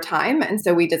up over time. And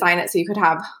so we design it so you could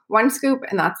have one scoop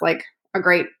and that's like a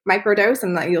great microdose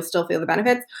and that you'll still feel the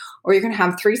benefits, or you can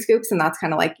have 3 scoops and that's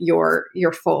kind of like your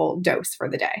full dose for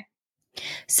the day.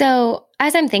 So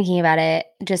as I'm thinking about it,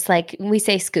 just like we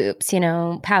say scoops,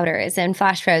 powders and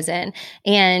flash frozen,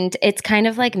 and it's kind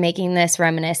of like making this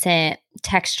reminiscent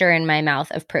texture in my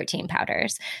mouth of protein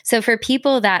powders. So for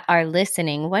people that are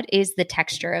listening, what is the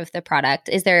texture of the product?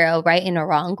 Is there a right and a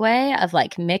wrong way of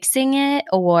like mixing it,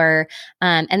 or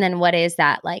and then what is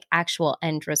that like actual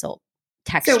end result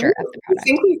texture of the product? I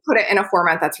think we put it in a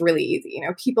format that's really easy.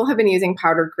 People have been using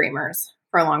powdered creamers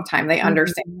for a long time. They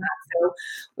understand that. So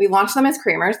we launched them as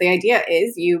creamers. The idea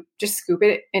is you just scoop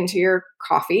it into your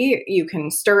coffee. You can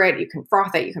stir it, you can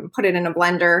froth it, you can put it in a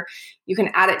blender, you can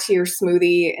add it to your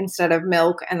smoothie instead of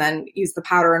milk, and then use the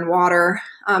powder and water.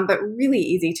 But really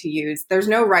easy to use. There's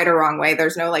no right or wrong way.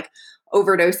 There's no like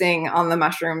overdosing on the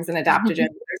mushrooms and adaptogens.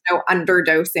 There's no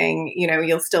underdosing.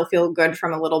 You'll still feel good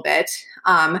from a little bit.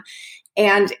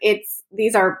 And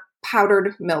these are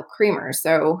powdered milk creamers.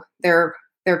 So they're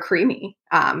creamy.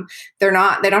 They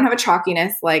don't have a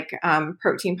chalkiness like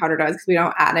protein powder does, because we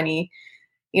don't add any,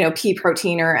 pea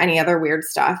protein or any other weird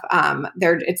stuff.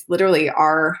 It's literally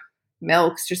our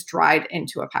milks just dried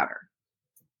into a powder.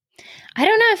 I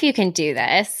don't know if you can do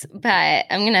this, but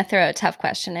I'm going to throw a tough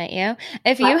question at you.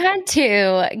 If you had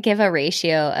to give a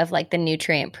ratio of like the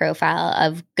nutrient profile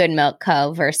of Good Milk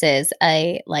Co. versus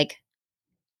I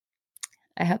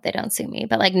hope they don't sue me,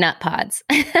 but like nut pods,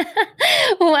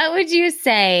 what would you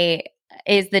say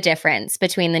is the difference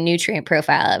between the nutrient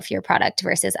profile of your product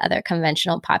versus other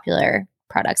conventional popular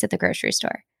products at the grocery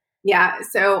store? Yeah.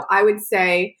 So I would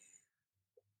say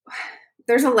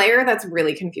there's a layer that's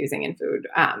really confusing in food,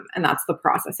 and that's the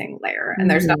processing layer. And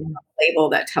there's nothing on the label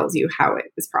that tells you how it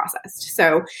was processed.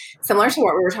 So similar to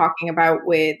what we were talking about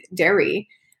with dairy,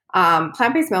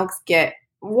 plant-based milks get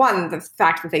the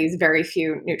fact that they use very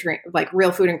few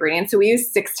real food ingredients. So we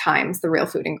use 6 times the real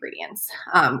food ingredients,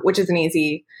 which is an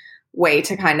easy way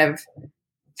to kind of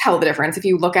tell the difference. If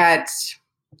you look at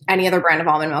any other brand of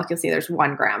almond milk, you'll see there's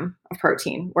 1 gram of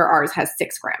protein, where ours has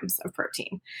 6 grams of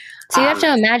protein. So you have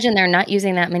to imagine they're not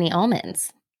using that many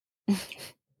almonds.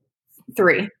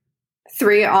 3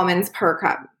 almonds per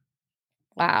cup.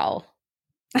 Wow.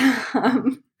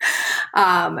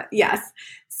 Yes.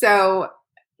 So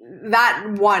that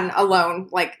one alone,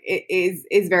 it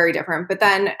is very different. But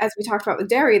then, as we talked about with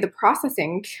dairy, the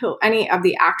processing any of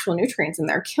the actual nutrients in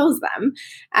there kills them.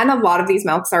 And a lot of these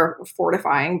milks are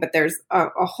fortifying, but there's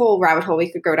a whole rabbit hole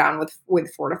we could go down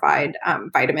with fortified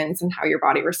vitamins and how your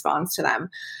body responds to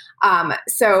them.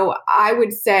 So I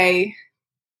would say,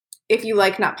 if you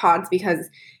like nut pods because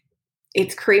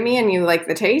it's creamy and you like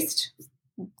the taste,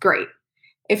 great.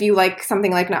 If you like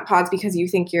something like nut pods because you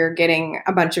think you're getting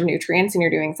a bunch of nutrients and you're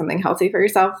doing something healthy for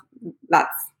yourself,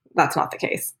 that's not the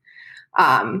case.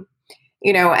 And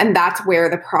that's where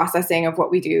the processing of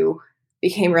what we do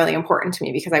became really important to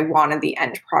me, because I wanted the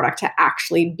end product to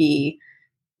actually be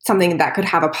something that could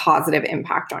have a positive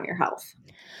impact on your health.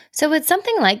 So would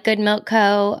something like Good Milk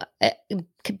Co.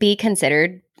 be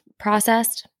considered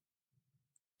processed?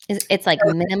 It's like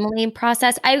minimally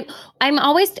processed. I'm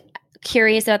always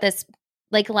curious about this.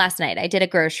 Like last night, I did a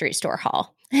grocery store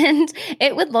haul, and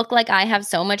it would look like I have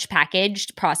so much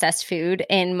packaged processed food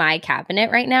in my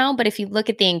cabinet right now. But if you look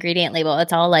at the ingredient label,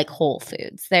 it's all like whole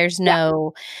foods. There's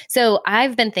no. Yeah. So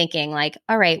I've been thinking like,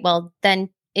 all right, well, then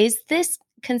is this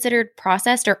considered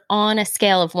processed, or on a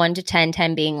scale of 1 to 10,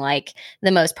 10 being like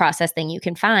the most processed thing you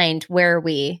can find? Where are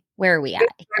we at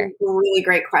here? Really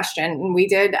great question. And we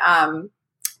did.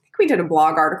 We did a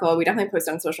blog article. We definitely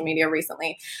posted on social media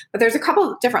recently, but there's a couple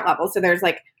of different levels. So there's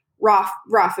like raw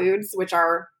foods, which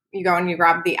are, you go and you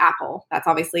grab the apple. That's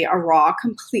obviously a raw,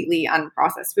 completely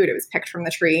unprocessed food. It was picked from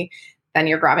the tree then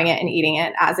you're grabbing it and eating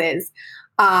it as is.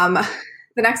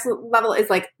 The next level is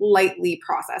like lightly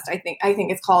processed, I think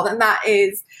it's called. And that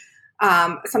is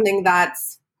something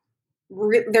that's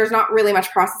there's not really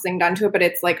much processing done to it, but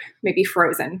it's like maybe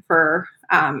frozen for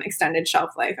extended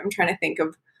shelf life. I'm trying to think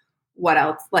of what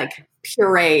else, like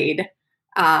pureed,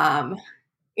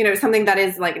 something that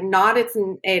is like not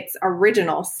its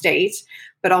original state,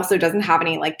 but also doesn't have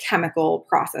any like chemical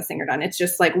processing or done. It's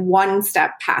just like one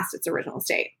step past its original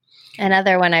state.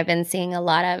 Another one I've been seeing a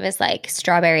lot of is like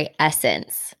strawberry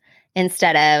essence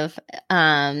instead of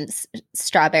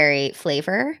strawberry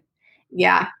flavor.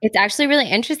 Yeah. It's actually really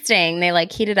interesting. They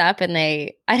like heat it up and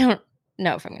I don't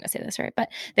know if I'm going to say this right, but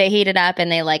they heat it up and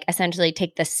they like essentially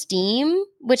take the steam,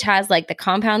 which has like the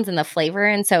compounds and the flavor.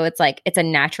 And so it's like, it's a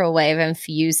natural way of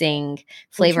infusing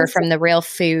flavor from the real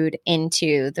food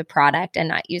into the product and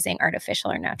not using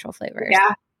artificial or natural flavors.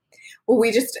 Yeah.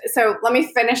 Well, so let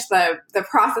me finish the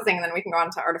processing and then we can go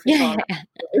on to artificial.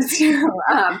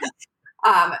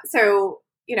 So,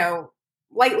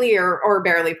 lightly or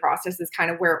barely processed is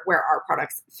kind of where our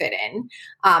products fit in.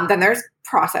 Then there's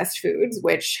processed foods,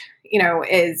 which,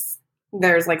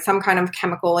 there's like some kind of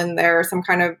chemical in there, some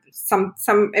kind of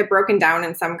it broken down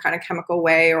in some kind of chemical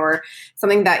way, or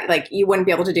something that like you wouldn't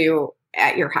be able to do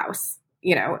at your house,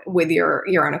 with your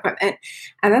own equipment.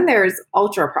 And then there's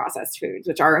ultra processed foods,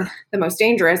 which are the most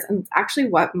dangerous. And it's actually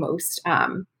what most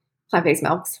plant-based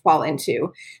milks fall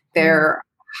into. They're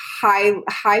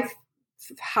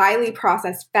highly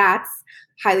processed fats,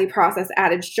 highly processed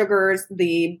added sugars.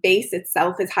 The base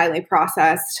itself is highly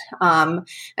processed, and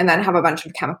then have a bunch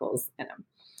of chemicals in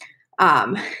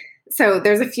them. So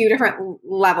there's a few different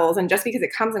levels, and just because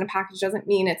it comes in a package doesn't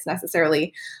mean it's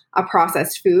necessarily a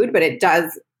processed food, but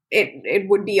it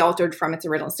would be altered from its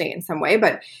original state in some way.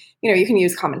 But, you can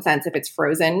use common sense. If it's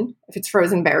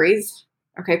frozen berries,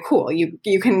 okay, cool.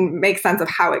 You can make sense of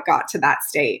how it got to that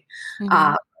state.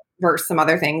 Mm-hmm. Versus some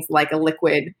other things like a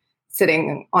liquid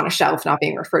sitting on a shelf, not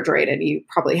being refrigerated. You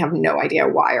probably have no idea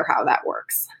why or how that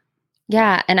works.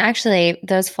 Yeah. And actually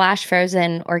those flash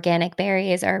frozen organic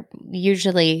berries are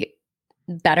usually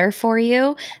better for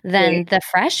you than the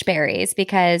fresh berries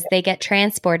because they get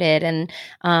transported, and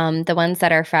the ones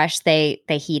that are fresh, they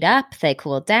heat up, they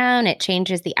cool down. It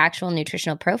changes the actual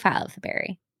nutritional profile of the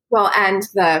berry. Well, and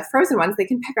the frozen ones, they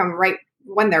can pick them right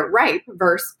when they're ripe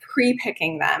versus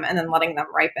pre-picking them and then letting them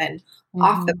ripen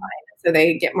off the vine. So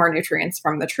they get more nutrients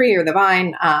from the tree or the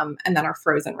vine, and then are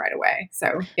frozen right away.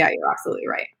 So yeah, you're absolutely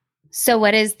right. So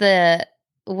what is the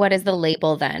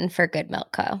label then for Good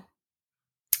Milk Co.?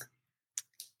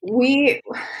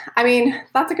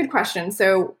 That's a good question.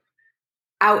 So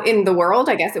out in the world,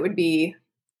 I guess it would be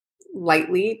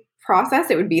lightly processed.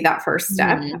 It would be that first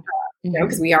step.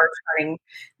 Because we are turning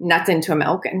nuts into a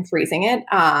milk and freezing it.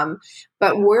 But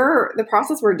the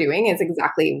process we're doing is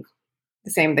exactly the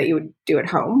same that you would do at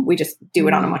home. We just do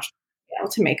it on a much scale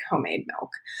to make homemade milk.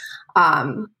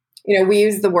 We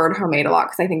use the word homemade a lot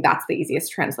because I think that's the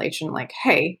easiest translation. Like,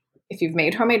 hey, if you've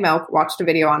made homemade milk, watched a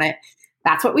video on it,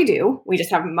 that's what we do. We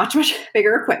just have much, much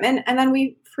bigger equipment, and then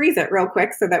we freeze it real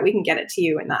quick so that we can get it to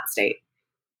you in that state.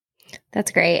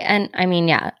 That's great. And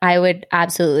I would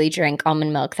absolutely drink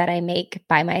almond milk that I make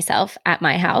by myself at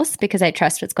my house because I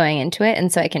trust what's going into it. And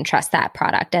so I can trust that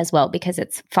product as well because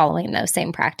it's following those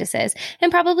same practices and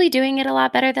probably doing it a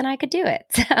lot better than I could do it.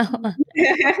 So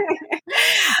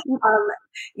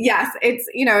yes, it's,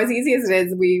 as easy as it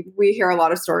is, we hear a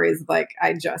lot of stories like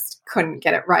I just couldn't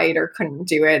get it right or couldn't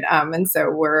do it. And so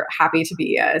we're happy to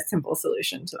be a simple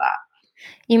solution to that.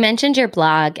 You mentioned your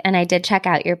blog, and I did check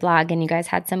out your blog, and you guys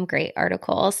had some great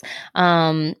articles.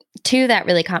 Two that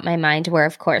really caught my mind were,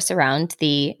 of course, around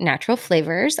the natural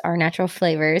flavors. Are natural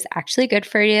flavors actually good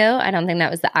for you? I don't think that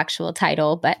was the actual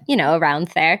title, but, around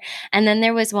there. And then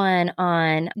there was one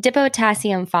on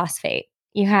dipotassium phosphate.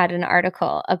 You had an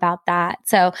article about that.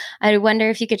 So I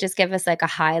wonder if you could just give us like a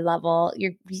high level.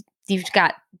 You've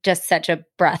got just such a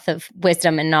breadth of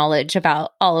wisdom and knowledge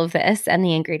about all of this and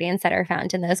the ingredients that are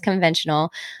found in those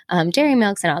conventional dairy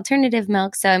milks and alternative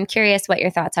milks. So I'm curious what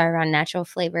your thoughts are around natural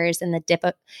flavors and the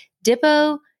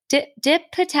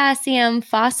dipotassium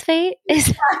phosphate.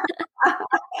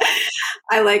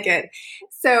 I like it.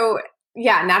 So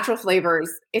yeah, natural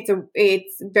flavors. It's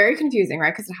very confusing,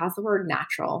 right? Because it has the word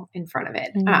natural in front of it.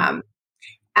 Mm-hmm.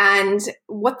 And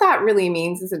what that really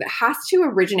means is that it has to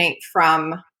originate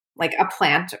from like a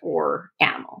plant or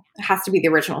animal. It has to be the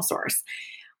original source.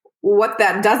 What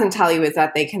that doesn't tell you is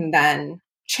that they can then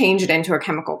change it into a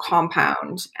chemical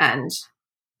compound and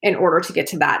in order to get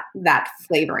to that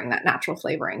flavoring, that natural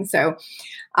flavoring. So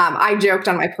I joked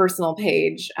on my personal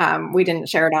page, we didn't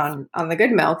share it on the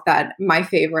Good Milk, that my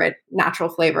favorite natural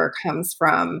flavor comes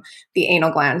from the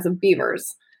anal glands of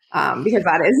beavers. Because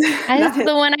that's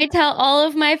the one I tell all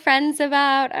of my friends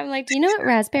about. I'm like, do you know what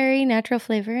raspberry natural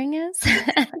flavoring is?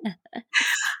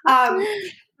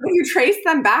 When you trace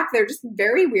them back, they're just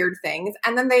very weird things.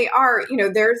 And then they are,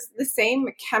 there's the same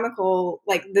chemical,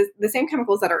 like the same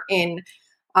chemicals that are in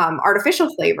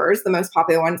artificial flavors, the most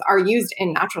popular ones, are used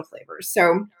in natural flavors.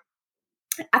 So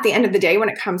at the end of the day, when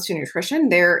it comes to nutrition,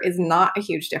 there is not a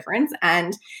huge difference.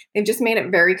 And they've just made it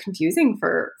very confusing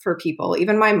for people.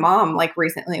 Even my mom, like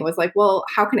recently, was like, well,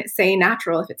 how can it say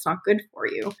natural if it's not good for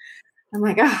you? I'm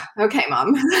like, oh, okay,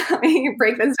 Mom, let me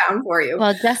break this down for you.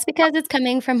 Well, just because it's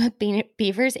coming from a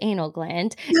beaver's anal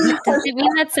gland, doesn't mean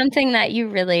that's something that you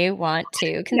really want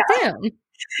to consume. Yeah.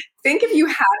 I think if you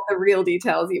had the real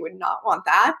details, you would not want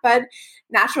that. But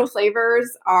natural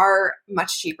flavors are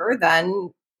much cheaper than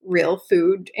real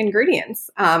food ingredients.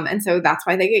 And so that's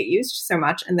why they get used so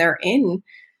much. And they're in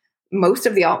most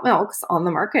of the alt milks on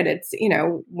the market. It's,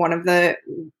 one of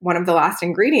the last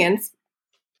ingredients,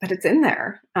 but it's in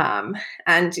there.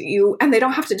 And they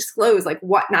don't have to disclose like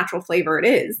what natural flavor it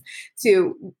is.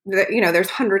 So, there's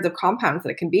hundreds of compounds that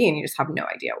it can be, and you just have no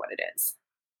idea what it is.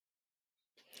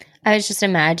 I was just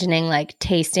imagining like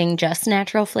tasting just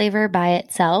natural flavor by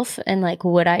itself and like,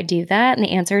 would I do that? And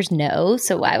the answer is no.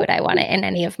 So why would I want it in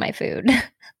any of my food?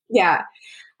 Yeah.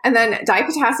 And then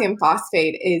dipotassium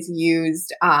phosphate is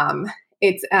used,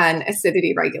 it's an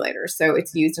acidity regulator. So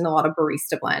it's used in a lot of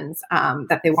barista blends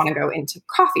that they want to go into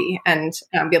coffee and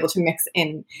be able to mix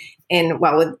in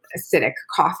well with acidic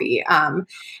coffee.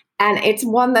 And it's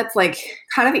one that's like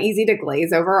kind of easy to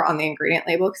glaze over on the ingredient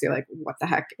label because you're like, what the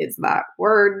heck is that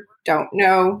word? Don't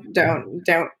know,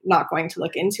 not going to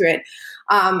look into it.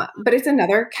 But it's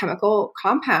another chemical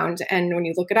compound. And when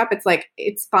you look it up, it's like,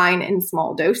 it's fine in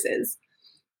small doses.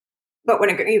 But when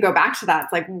you go back to that,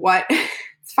 it's like, what?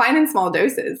 It's fine in small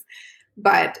doses,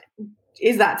 but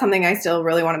is that something I still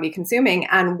really want to be consuming?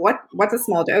 And what's a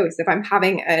small dose? If I'm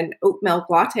having an oat milk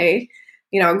latte,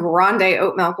 a grande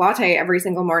oat milk latte every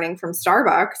single morning from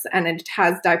Starbucks, and it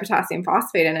has dipotassium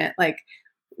phosphate in it, like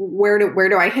where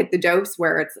do I hit the dose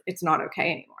where it's not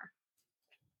okay anymore?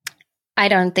 I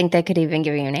don't think they could even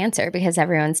give you an answer because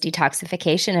everyone's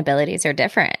detoxification abilities are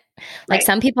different. Like Right.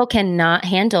 Some people cannot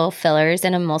handle fillers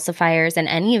and emulsifiers and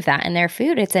any of that in their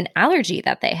food. It's an allergy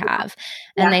that they have.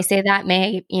 Yeah. And they say that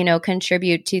may,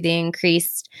 contribute to the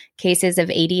increased cases of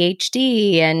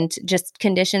ADHD and just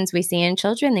conditions we see in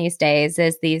children these days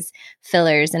is these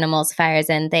fillers and emulsifiers,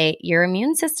 and your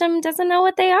immune system doesn't know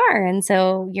what they are. And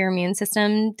so your immune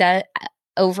system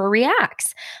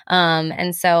overreacts.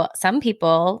 And so some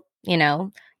people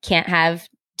can't have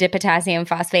dipotassium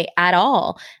phosphate at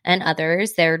all. And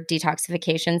others, their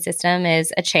detoxification system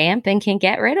is a champ and can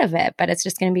get rid of it, but it's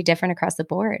just going to be different across the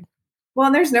board. Well,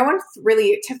 and there's no one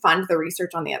really to fund the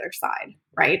research on the other side,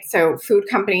 right? So food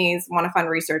companies want to fund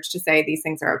research to say these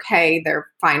things are okay, they're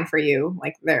fine for you,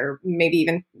 like they're maybe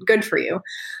even good for you.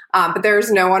 But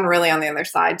there's no one really on the other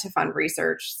side to fund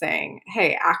research saying,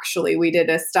 hey, actually, we did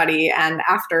a study and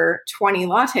after 20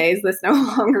 lattes, this no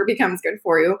longer becomes good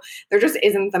for you. There just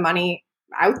isn't the money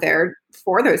out there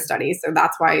for those studies. So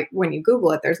that's why when you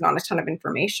Google it, there's not a ton of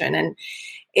information. And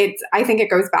I think it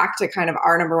goes back to kind of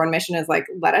our number one mission is like,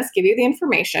 let us give you the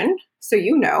information so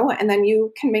and then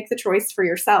you can make the choice for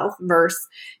yourself versus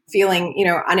feeling,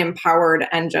 unempowered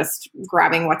and just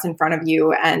grabbing what's in front of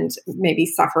you and maybe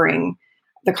suffering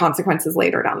the consequences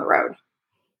later down the road.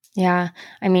 Yeah.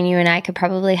 I mean, you and I could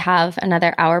probably have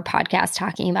another hour podcast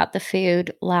talking about the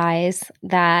food lies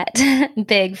that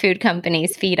big food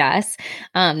companies feed us.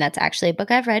 That's actually a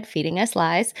book I've read, Feeding Us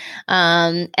Lies.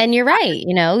 And you're right.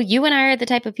 You and I are the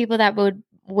type of people that would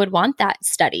want that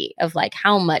study of like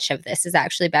how much of this is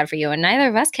actually bad for you. And neither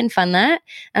of us can fund that.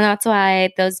 And that's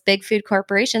why those big food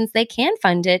corporations, they can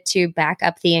fund it to back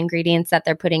up the ingredients that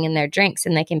they're putting in their drinks.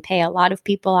 And they can pay a lot of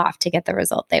people off to get the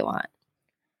result they want.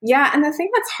 Yeah. And the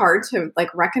thing that's hard to like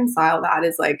reconcile that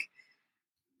is like,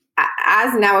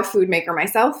 as now a food maker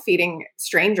myself, feeding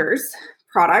strangers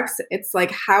products, it's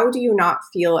like, how do you not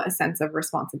feel a sense of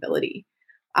responsibility?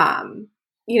 Maybe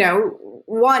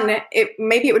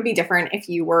it would be different if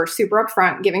you were super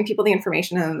upfront, giving people the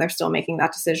information and they're still making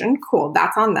that decision. Cool.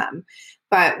 That's on them.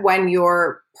 But when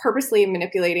you're purposely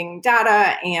manipulating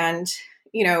data and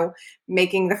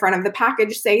making the front of the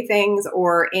package say things,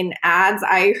 or in ads,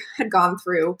 I had gone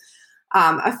through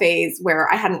a phase where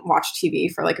I hadn't watched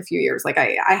TV for like a few years. Like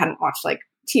I hadn't watched like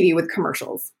TV with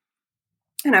commercials.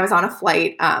 And I was on a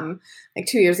flight like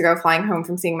 2 years ago, flying home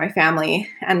from seeing my family,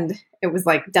 and it was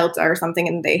like Delta or something,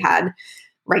 and they had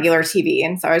regular TV.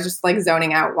 And so I was just like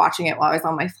zoning out watching it while I was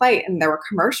on my flight, and there were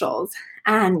commercials.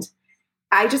 And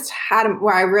I just had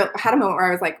had a moment where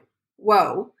I was like,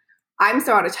 whoa, I'm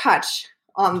so out of touch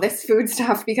on this food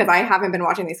stuff because I haven't been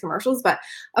watching these commercials. But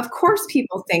of course,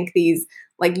 people think these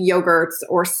like yogurts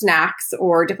or snacks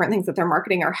or different things that they're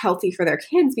marketing are healthy for their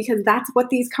kids because that's what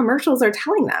these commercials are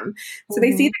telling them. So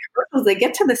they see the commercials, they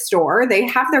get to the store, they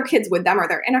have their kids with them, or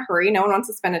they're in a hurry. No one wants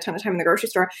to spend a ton of time in the grocery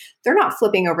store. They're not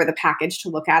flipping over the package to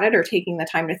look at it or taking the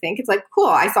time to think. It's like, cool,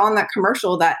 I saw in that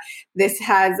commercial that this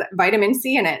has vitamin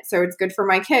C in it, so it's good for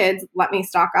my kids. Let me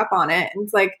stock up on it. And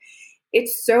it's like,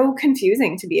 it's so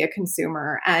confusing to be a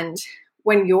consumer. And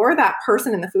when you're that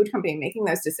person in the food company making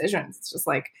those decisions, it's just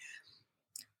like,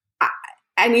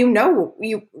 and you know,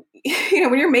 when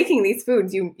you're making these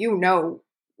foods, you know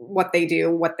what they do,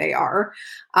 what they are.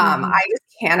 I just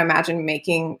can't imagine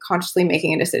consciously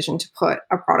making a decision to put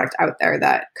a product out there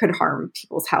that could harm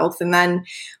people's health. And then,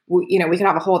 we could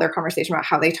have a whole other conversation about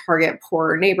how they target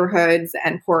poorer neighborhoods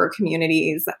and poorer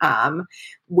communities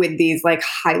with these like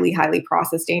highly, highly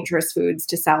processed, dangerous foods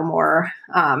to sell more.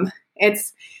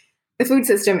 The food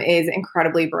system is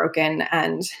incredibly broken,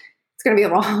 and it's going to be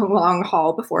a long, long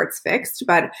haul before it's fixed.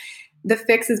 But the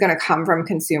fix is going to come from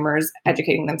consumers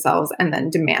educating themselves and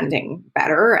then demanding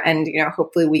better. And,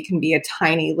 hopefully we can be a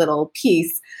tiny little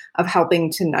piece of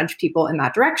helping to nudge people in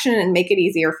that direction and make it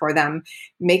easier for them,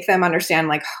 make them understand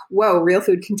like, whoa, real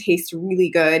food can taste really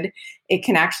good. It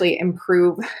can actually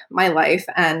improve my life.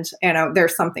 And,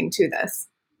 there's something to this.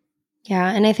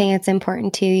 Yeah. And I think it's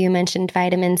important too. You mentioned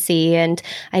vitamin C. And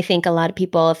I think a lot of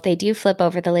people, if they do flip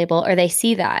over the label or they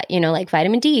see that, like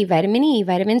vitamin D, vitamin E,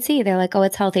 vitamin C, they're like, oh,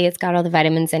 it's healthy. It's got all the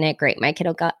vitamins in it. Great. My kid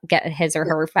will get his or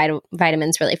her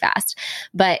vitamins really fast.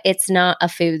 But it's not a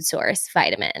food source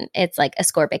vitamin. It's like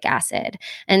ascorbic acid.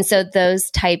 And so those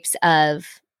types of,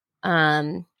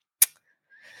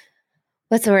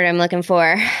 what's the word I'm looking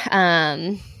for?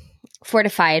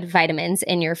 Fortified vitamins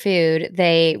in your food,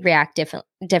 they react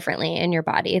differently in your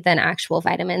body than actual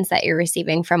vitamins that you're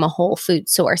receiving from a whole food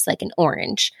source like an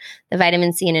orange. The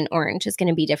vitamin C in an orange is going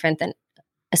to be different than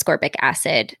ascorbic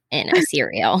acid in a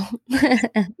cereal.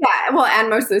 Yeah, well, and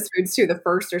most of those foods too, the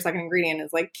first or second ingredient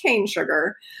is like cane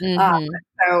sugar.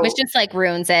 Which just like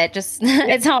ruins it. Just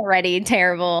it's already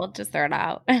terrible. Just throw it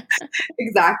out.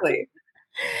 Exactly.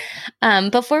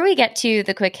 Before we get to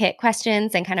the quick hit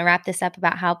questions and kind of wrap this up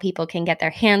about how people can get their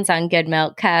hands on Good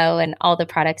Milk Co. and all the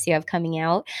products you have coming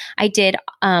out, I did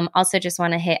also just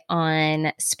want to hit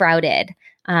on Sprouted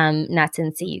nuts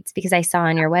and seeds, because I saw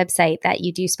on your website that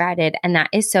you do Sprouted, and that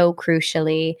is so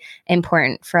crucially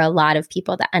important for a lot of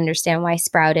people to understand why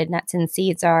Sprouted nuts and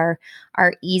seeds are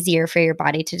easier for your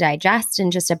body to digest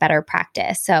and just a better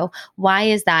practice. So why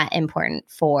is that important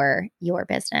for your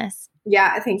business?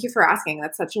 Yeah, thank you for asking.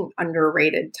 That's such an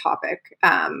underrated topic.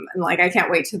 And like, I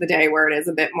can't wait to the day where it is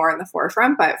a bit more in the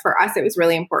forefront. But for us, it was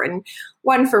really important.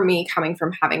 One, for me, coming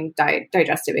from having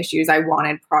digestive issues, I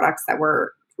wanted products that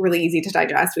were really easy to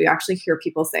digest. We actually hear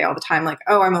people say all the time, like,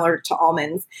 oh, I'm allergic to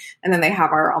almonds. And then they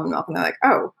have our almond milk and they're like,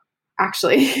 oh,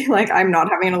 actually, like, I'm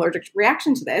not having an allergic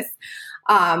reaction to this.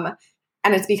 And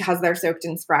it's because they're soaked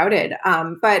in Sprouted.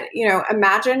 But,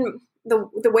 imagine the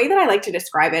way that I like to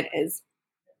describe it is,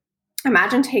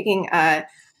 imagine taking a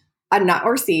nut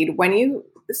or seed. When you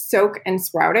soak and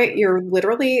sprout it, you're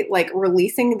literally like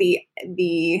releasing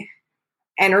the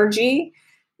energy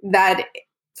that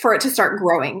for it to start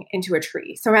growing into a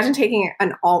tree. So imagine taking a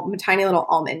tiny little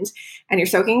almond and you're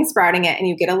soaking and sprouting it, and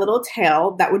you get a little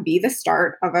tail that would be the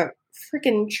start of a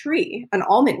freaking tree, an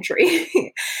almond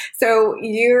tree. So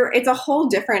it's a whole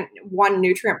different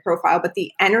nutrient profile, but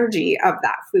the energy of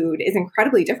that food is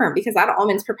incredibly different because that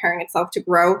almond's preparing itself to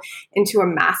grow into a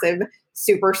massive,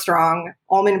 super strong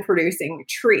almond producing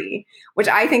tree, which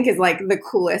I think is like the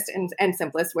coolest and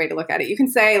simplest way to look at it. You can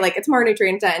say like it's more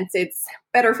nutrient dense, it's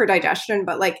better for digestion,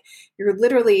 but like you're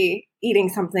literally eating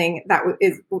something that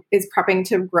is prepping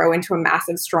to grow into a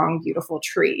massive, strong, beautiful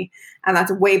tree. And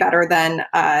that's way better than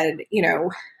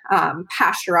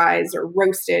pasteurized or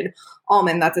roasted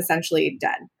almond that's essentially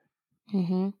dead.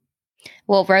 Mm-hmm.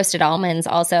 Well, roasted almonds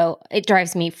also, it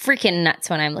drives me freaking nuts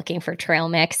when I'm looking for trail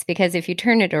mix, because if you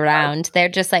turn it around, they're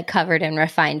just like covered in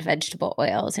refined vegetable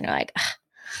oils and you're like,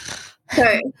 ugh.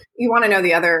 So you want to know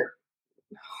the other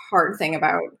hard thing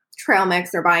about trail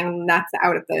mix or buying nuts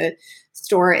out of the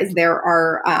store is there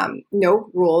are no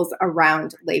rules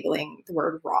around labeling the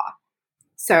word raw.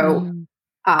 So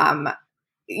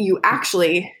you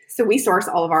actually, so we source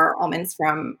all of our almonds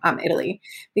from Italy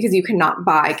because you cannot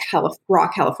buy raw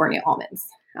California almonds.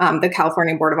 The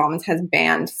California Board of Almonds has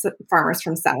banned farmers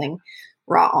from selling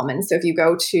raw almonds. So if you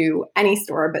go to any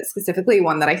store, but specifically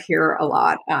one that I hear a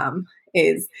lot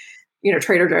is,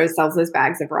 Trader Joe's sells those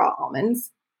bags of raw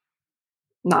almonds,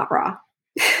 not raw.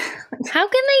 How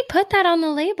can they put that on the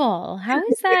label? How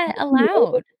is that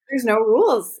allowed? There's no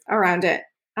rules around it.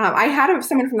 I had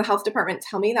someone from the health department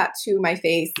tell me that to my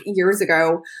face years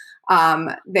ago.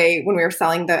 When we were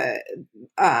selling the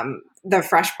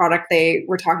fresh product, they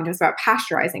were talking to us about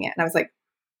pasteurizing it. And I was like,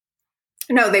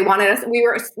 no, they wanted us, we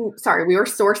were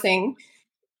sourcing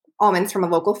almonds from a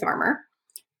local farmer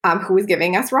who was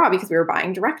giving us raw because we were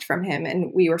buying direct from him.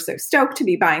 And we were so stoked to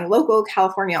be buying local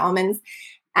California almonds.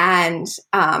 And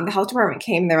the health department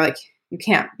came, they're like, you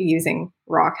can't be using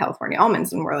raw California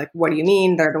almonds. And we're like, what do you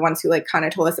mean? They're the ones who like kind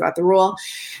of told us about the rule.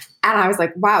 And I was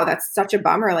like, wow, that's such a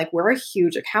bummer. Like, we're a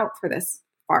huge account for this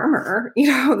farmer.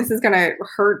 This is going to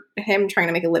hurt him trying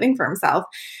to make a living for himself.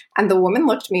 And the woman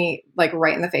looked me like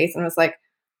right in the face and was like,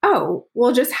 oh,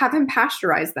 we'll just have him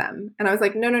pasteurize them. And I was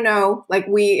like, no. Like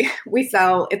we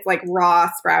sell, it's like raw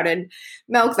sprouted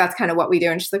milk. That's kind of what we do.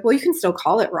 And she's like, well, you can still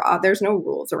call it raw. There's no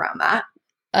rules around that.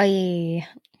 Oy.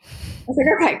 I was like,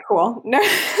 okay, cool.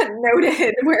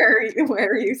 Noted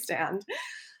where you stand.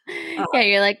 Yeah,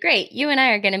 you're like, great. You and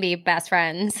I are going to be best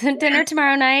friends. Dinner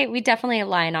tomorrow night. We definitely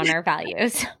align on our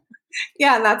values.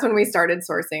 Yeah, and that's when we started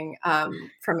sourcing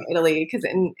from Italy, because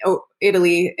in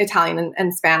Italy, Italian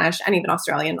and Spanish, and even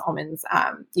Australian almonds,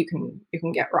 you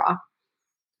can get raw.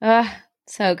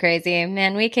 So crazy.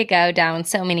 Man, we could go down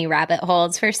so many rabbit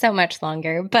holes for so much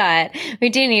longer, but we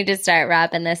do need to start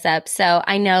wrapping this up. So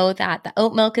I know that the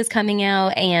oat milk is coming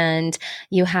out and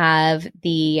you have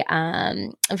the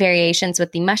variations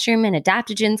with the mushroom and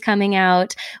adaptogens coming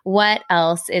out. What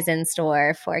else is in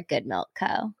store for Good Milk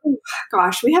Co.?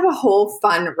 Gosh, we have a whole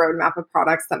fun roadmap of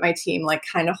products that my team like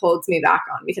kind of holds me back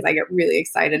on because I get really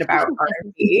excited about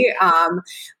R&D.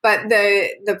 But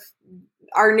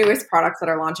our newest products that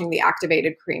are launching, the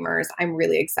activated creamers, I'm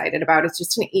really excited about. It's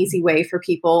just an easy way for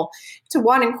people to,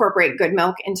 one, incorporate good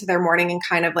milk into their morning and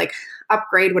kind of like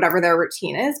upgrade whatever their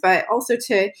routine is, but also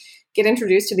to get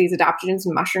introduced to these adaptogens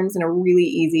and mushrooms in a really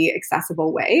easy,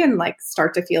 accessible way and like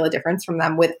start to feel a difference from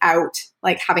them without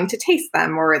like having to taste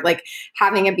them or like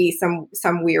having it be some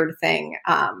weird thing.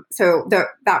 So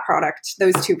that product,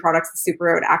 those two products, the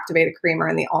Super Oat activated creamer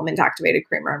and the almond activated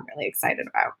creamer, I'm really excited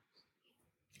about.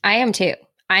 I am too.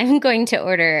 I'm going to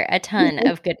order a ton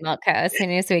of Good Milk Co. as soon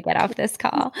as we get off this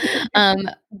call.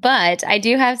 But I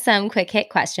do have some quick hit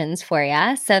questions for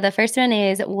you. So the first one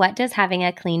is, what does having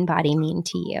a clean body mean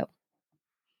to you?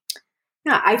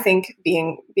 Yeah, I think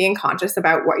being conscious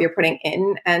about what you're putting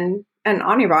in and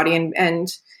on your body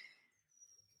and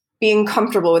being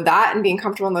comfortable with that and being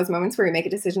comfortable in those moments where you make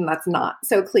a decision that's not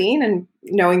so clean and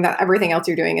knowing that everything else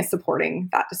you're doing is supporting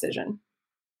that decision.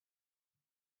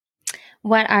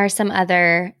 What are some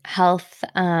other health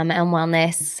and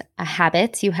wellness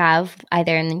habits you have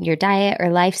either in your diet or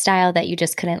lifestyle that you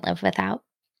just couldn't live without?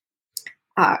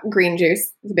 Green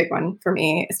juice is a big one for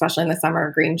me, especially in the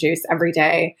summer. Green juice every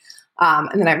day.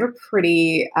 And then I have a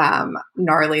pretty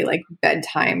gnarly like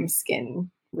bedtime skin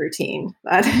routine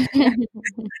that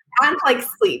and like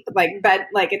sleep, like bed,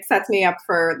 like it sets me up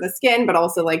for the skin, but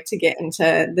also like to get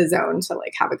into the zone to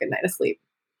like have a good night of sleep.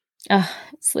 Oh,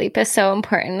 sleep is so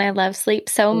important. I love sleep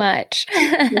so much.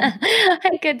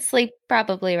 I could sleep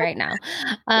probably right now.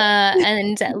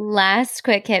 And last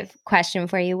quick hit question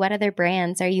for you. What other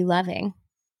brands are you loving?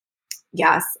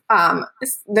 Yes.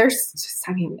 There's just,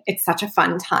 it's such a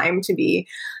fun time to be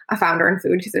a founder in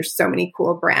food because there's so many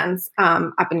cool brands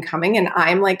up and coming. And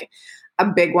I'm like a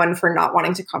big one for not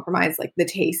wanting to compromise like the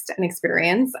taste and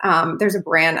experience. There's an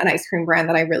ice cream brand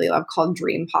that I really love called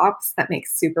Dream Pops that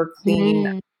makes super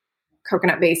clean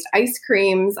coconut-based ice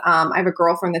creams. I have a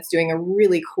girlfriend that's doing a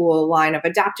really cool line of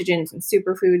adaptogens and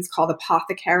superfoods called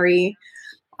Apothecary.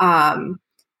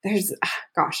 There's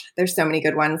so many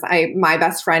good ones. My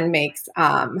best friend makes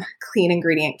clean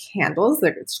ingredient candles.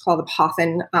 It's called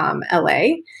Apothen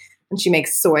LA. And she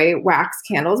makes soy wax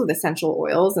candles with essential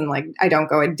oils. And like, I don't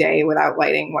go a day without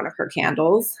lighting one of her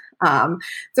candles.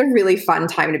 It's a really fun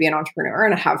time to be an entrepreneur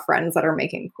and have friends that are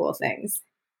making cool things.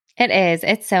 It is.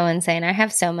 It's so insane. I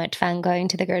have so much fun going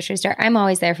to the grocery store. I'm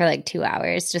always there for like 2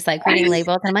 hours, just like reading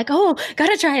labels. And I'm like, oh,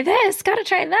 gotta try this, gotta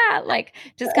try that. Like,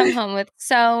 just come home with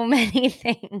so many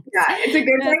things. Yeah, it's a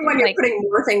good thing when you're putting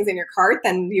more things in your cart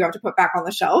than you have to put back on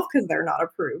the shelf because they're not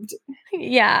approved.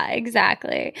 Yeah,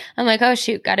 exactly. I'm like, oh,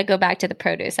 shoot, got to go back to the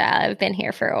produce aisle. I've been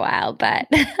here for a while, but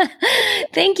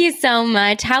thank you so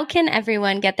much. How can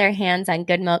everyone get their hands on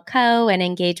Good Milk Co. and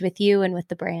engage with you and with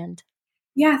the brand?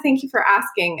 Yeah, thank you for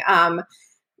asking.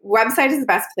 Website is the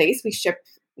best place. We ship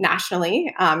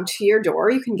nationally to your door.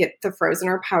 You can get the frozen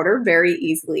or powder very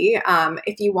easily.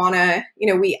 If you want to,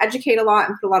 we educate a lot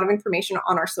and put a lot of information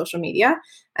on our social media,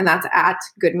 and that's at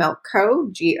Good Milk Co.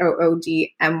 GOODMYLKCO.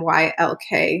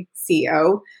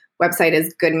 Website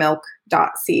is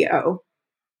goodmilk.co.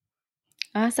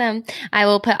 Awesome. I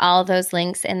will put all those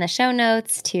links in the show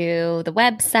notes to the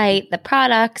website, the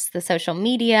products, the social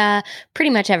media, pretty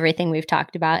much everything we've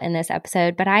talked about in this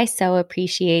episode. But I so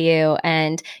appreciate you,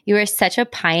 and you are such a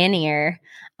pioneer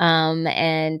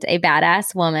and a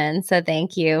badass woman. So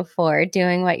thank you for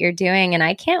doing what you're doing. And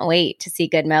I can't wait to see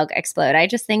Good Milk explode. I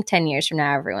just think 10 years from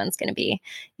now, everyone's going to be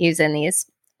using these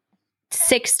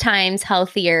 6 times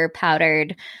healthier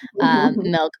powdered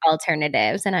milk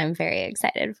alternatives. And I'm very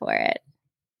excited for it.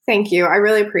 Thank you. I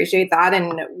really appreciate that.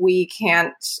 And we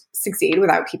can't succeed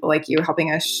without people like you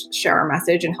helping us share our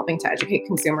message and helping to educate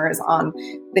consumers on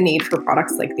the need for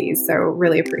products like these. So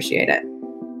really appreciate it.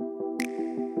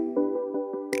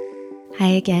 Hi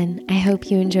again. I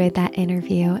hope you enjoyed that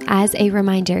interview. As a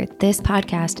reminder, this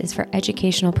podcast is for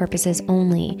educational purposes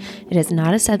only. It is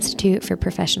not a substitute for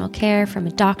professional care from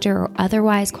a doctor or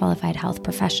otherwise qualified health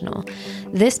professional.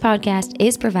 This podcast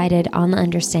is provided on the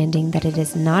understanding that it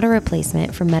is not a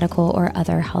replacement for medical or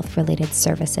other health-related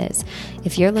services.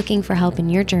 If you're looking for help in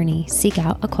your journey, seek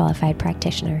out a qualified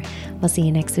practitioner. We'll see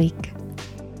you next week.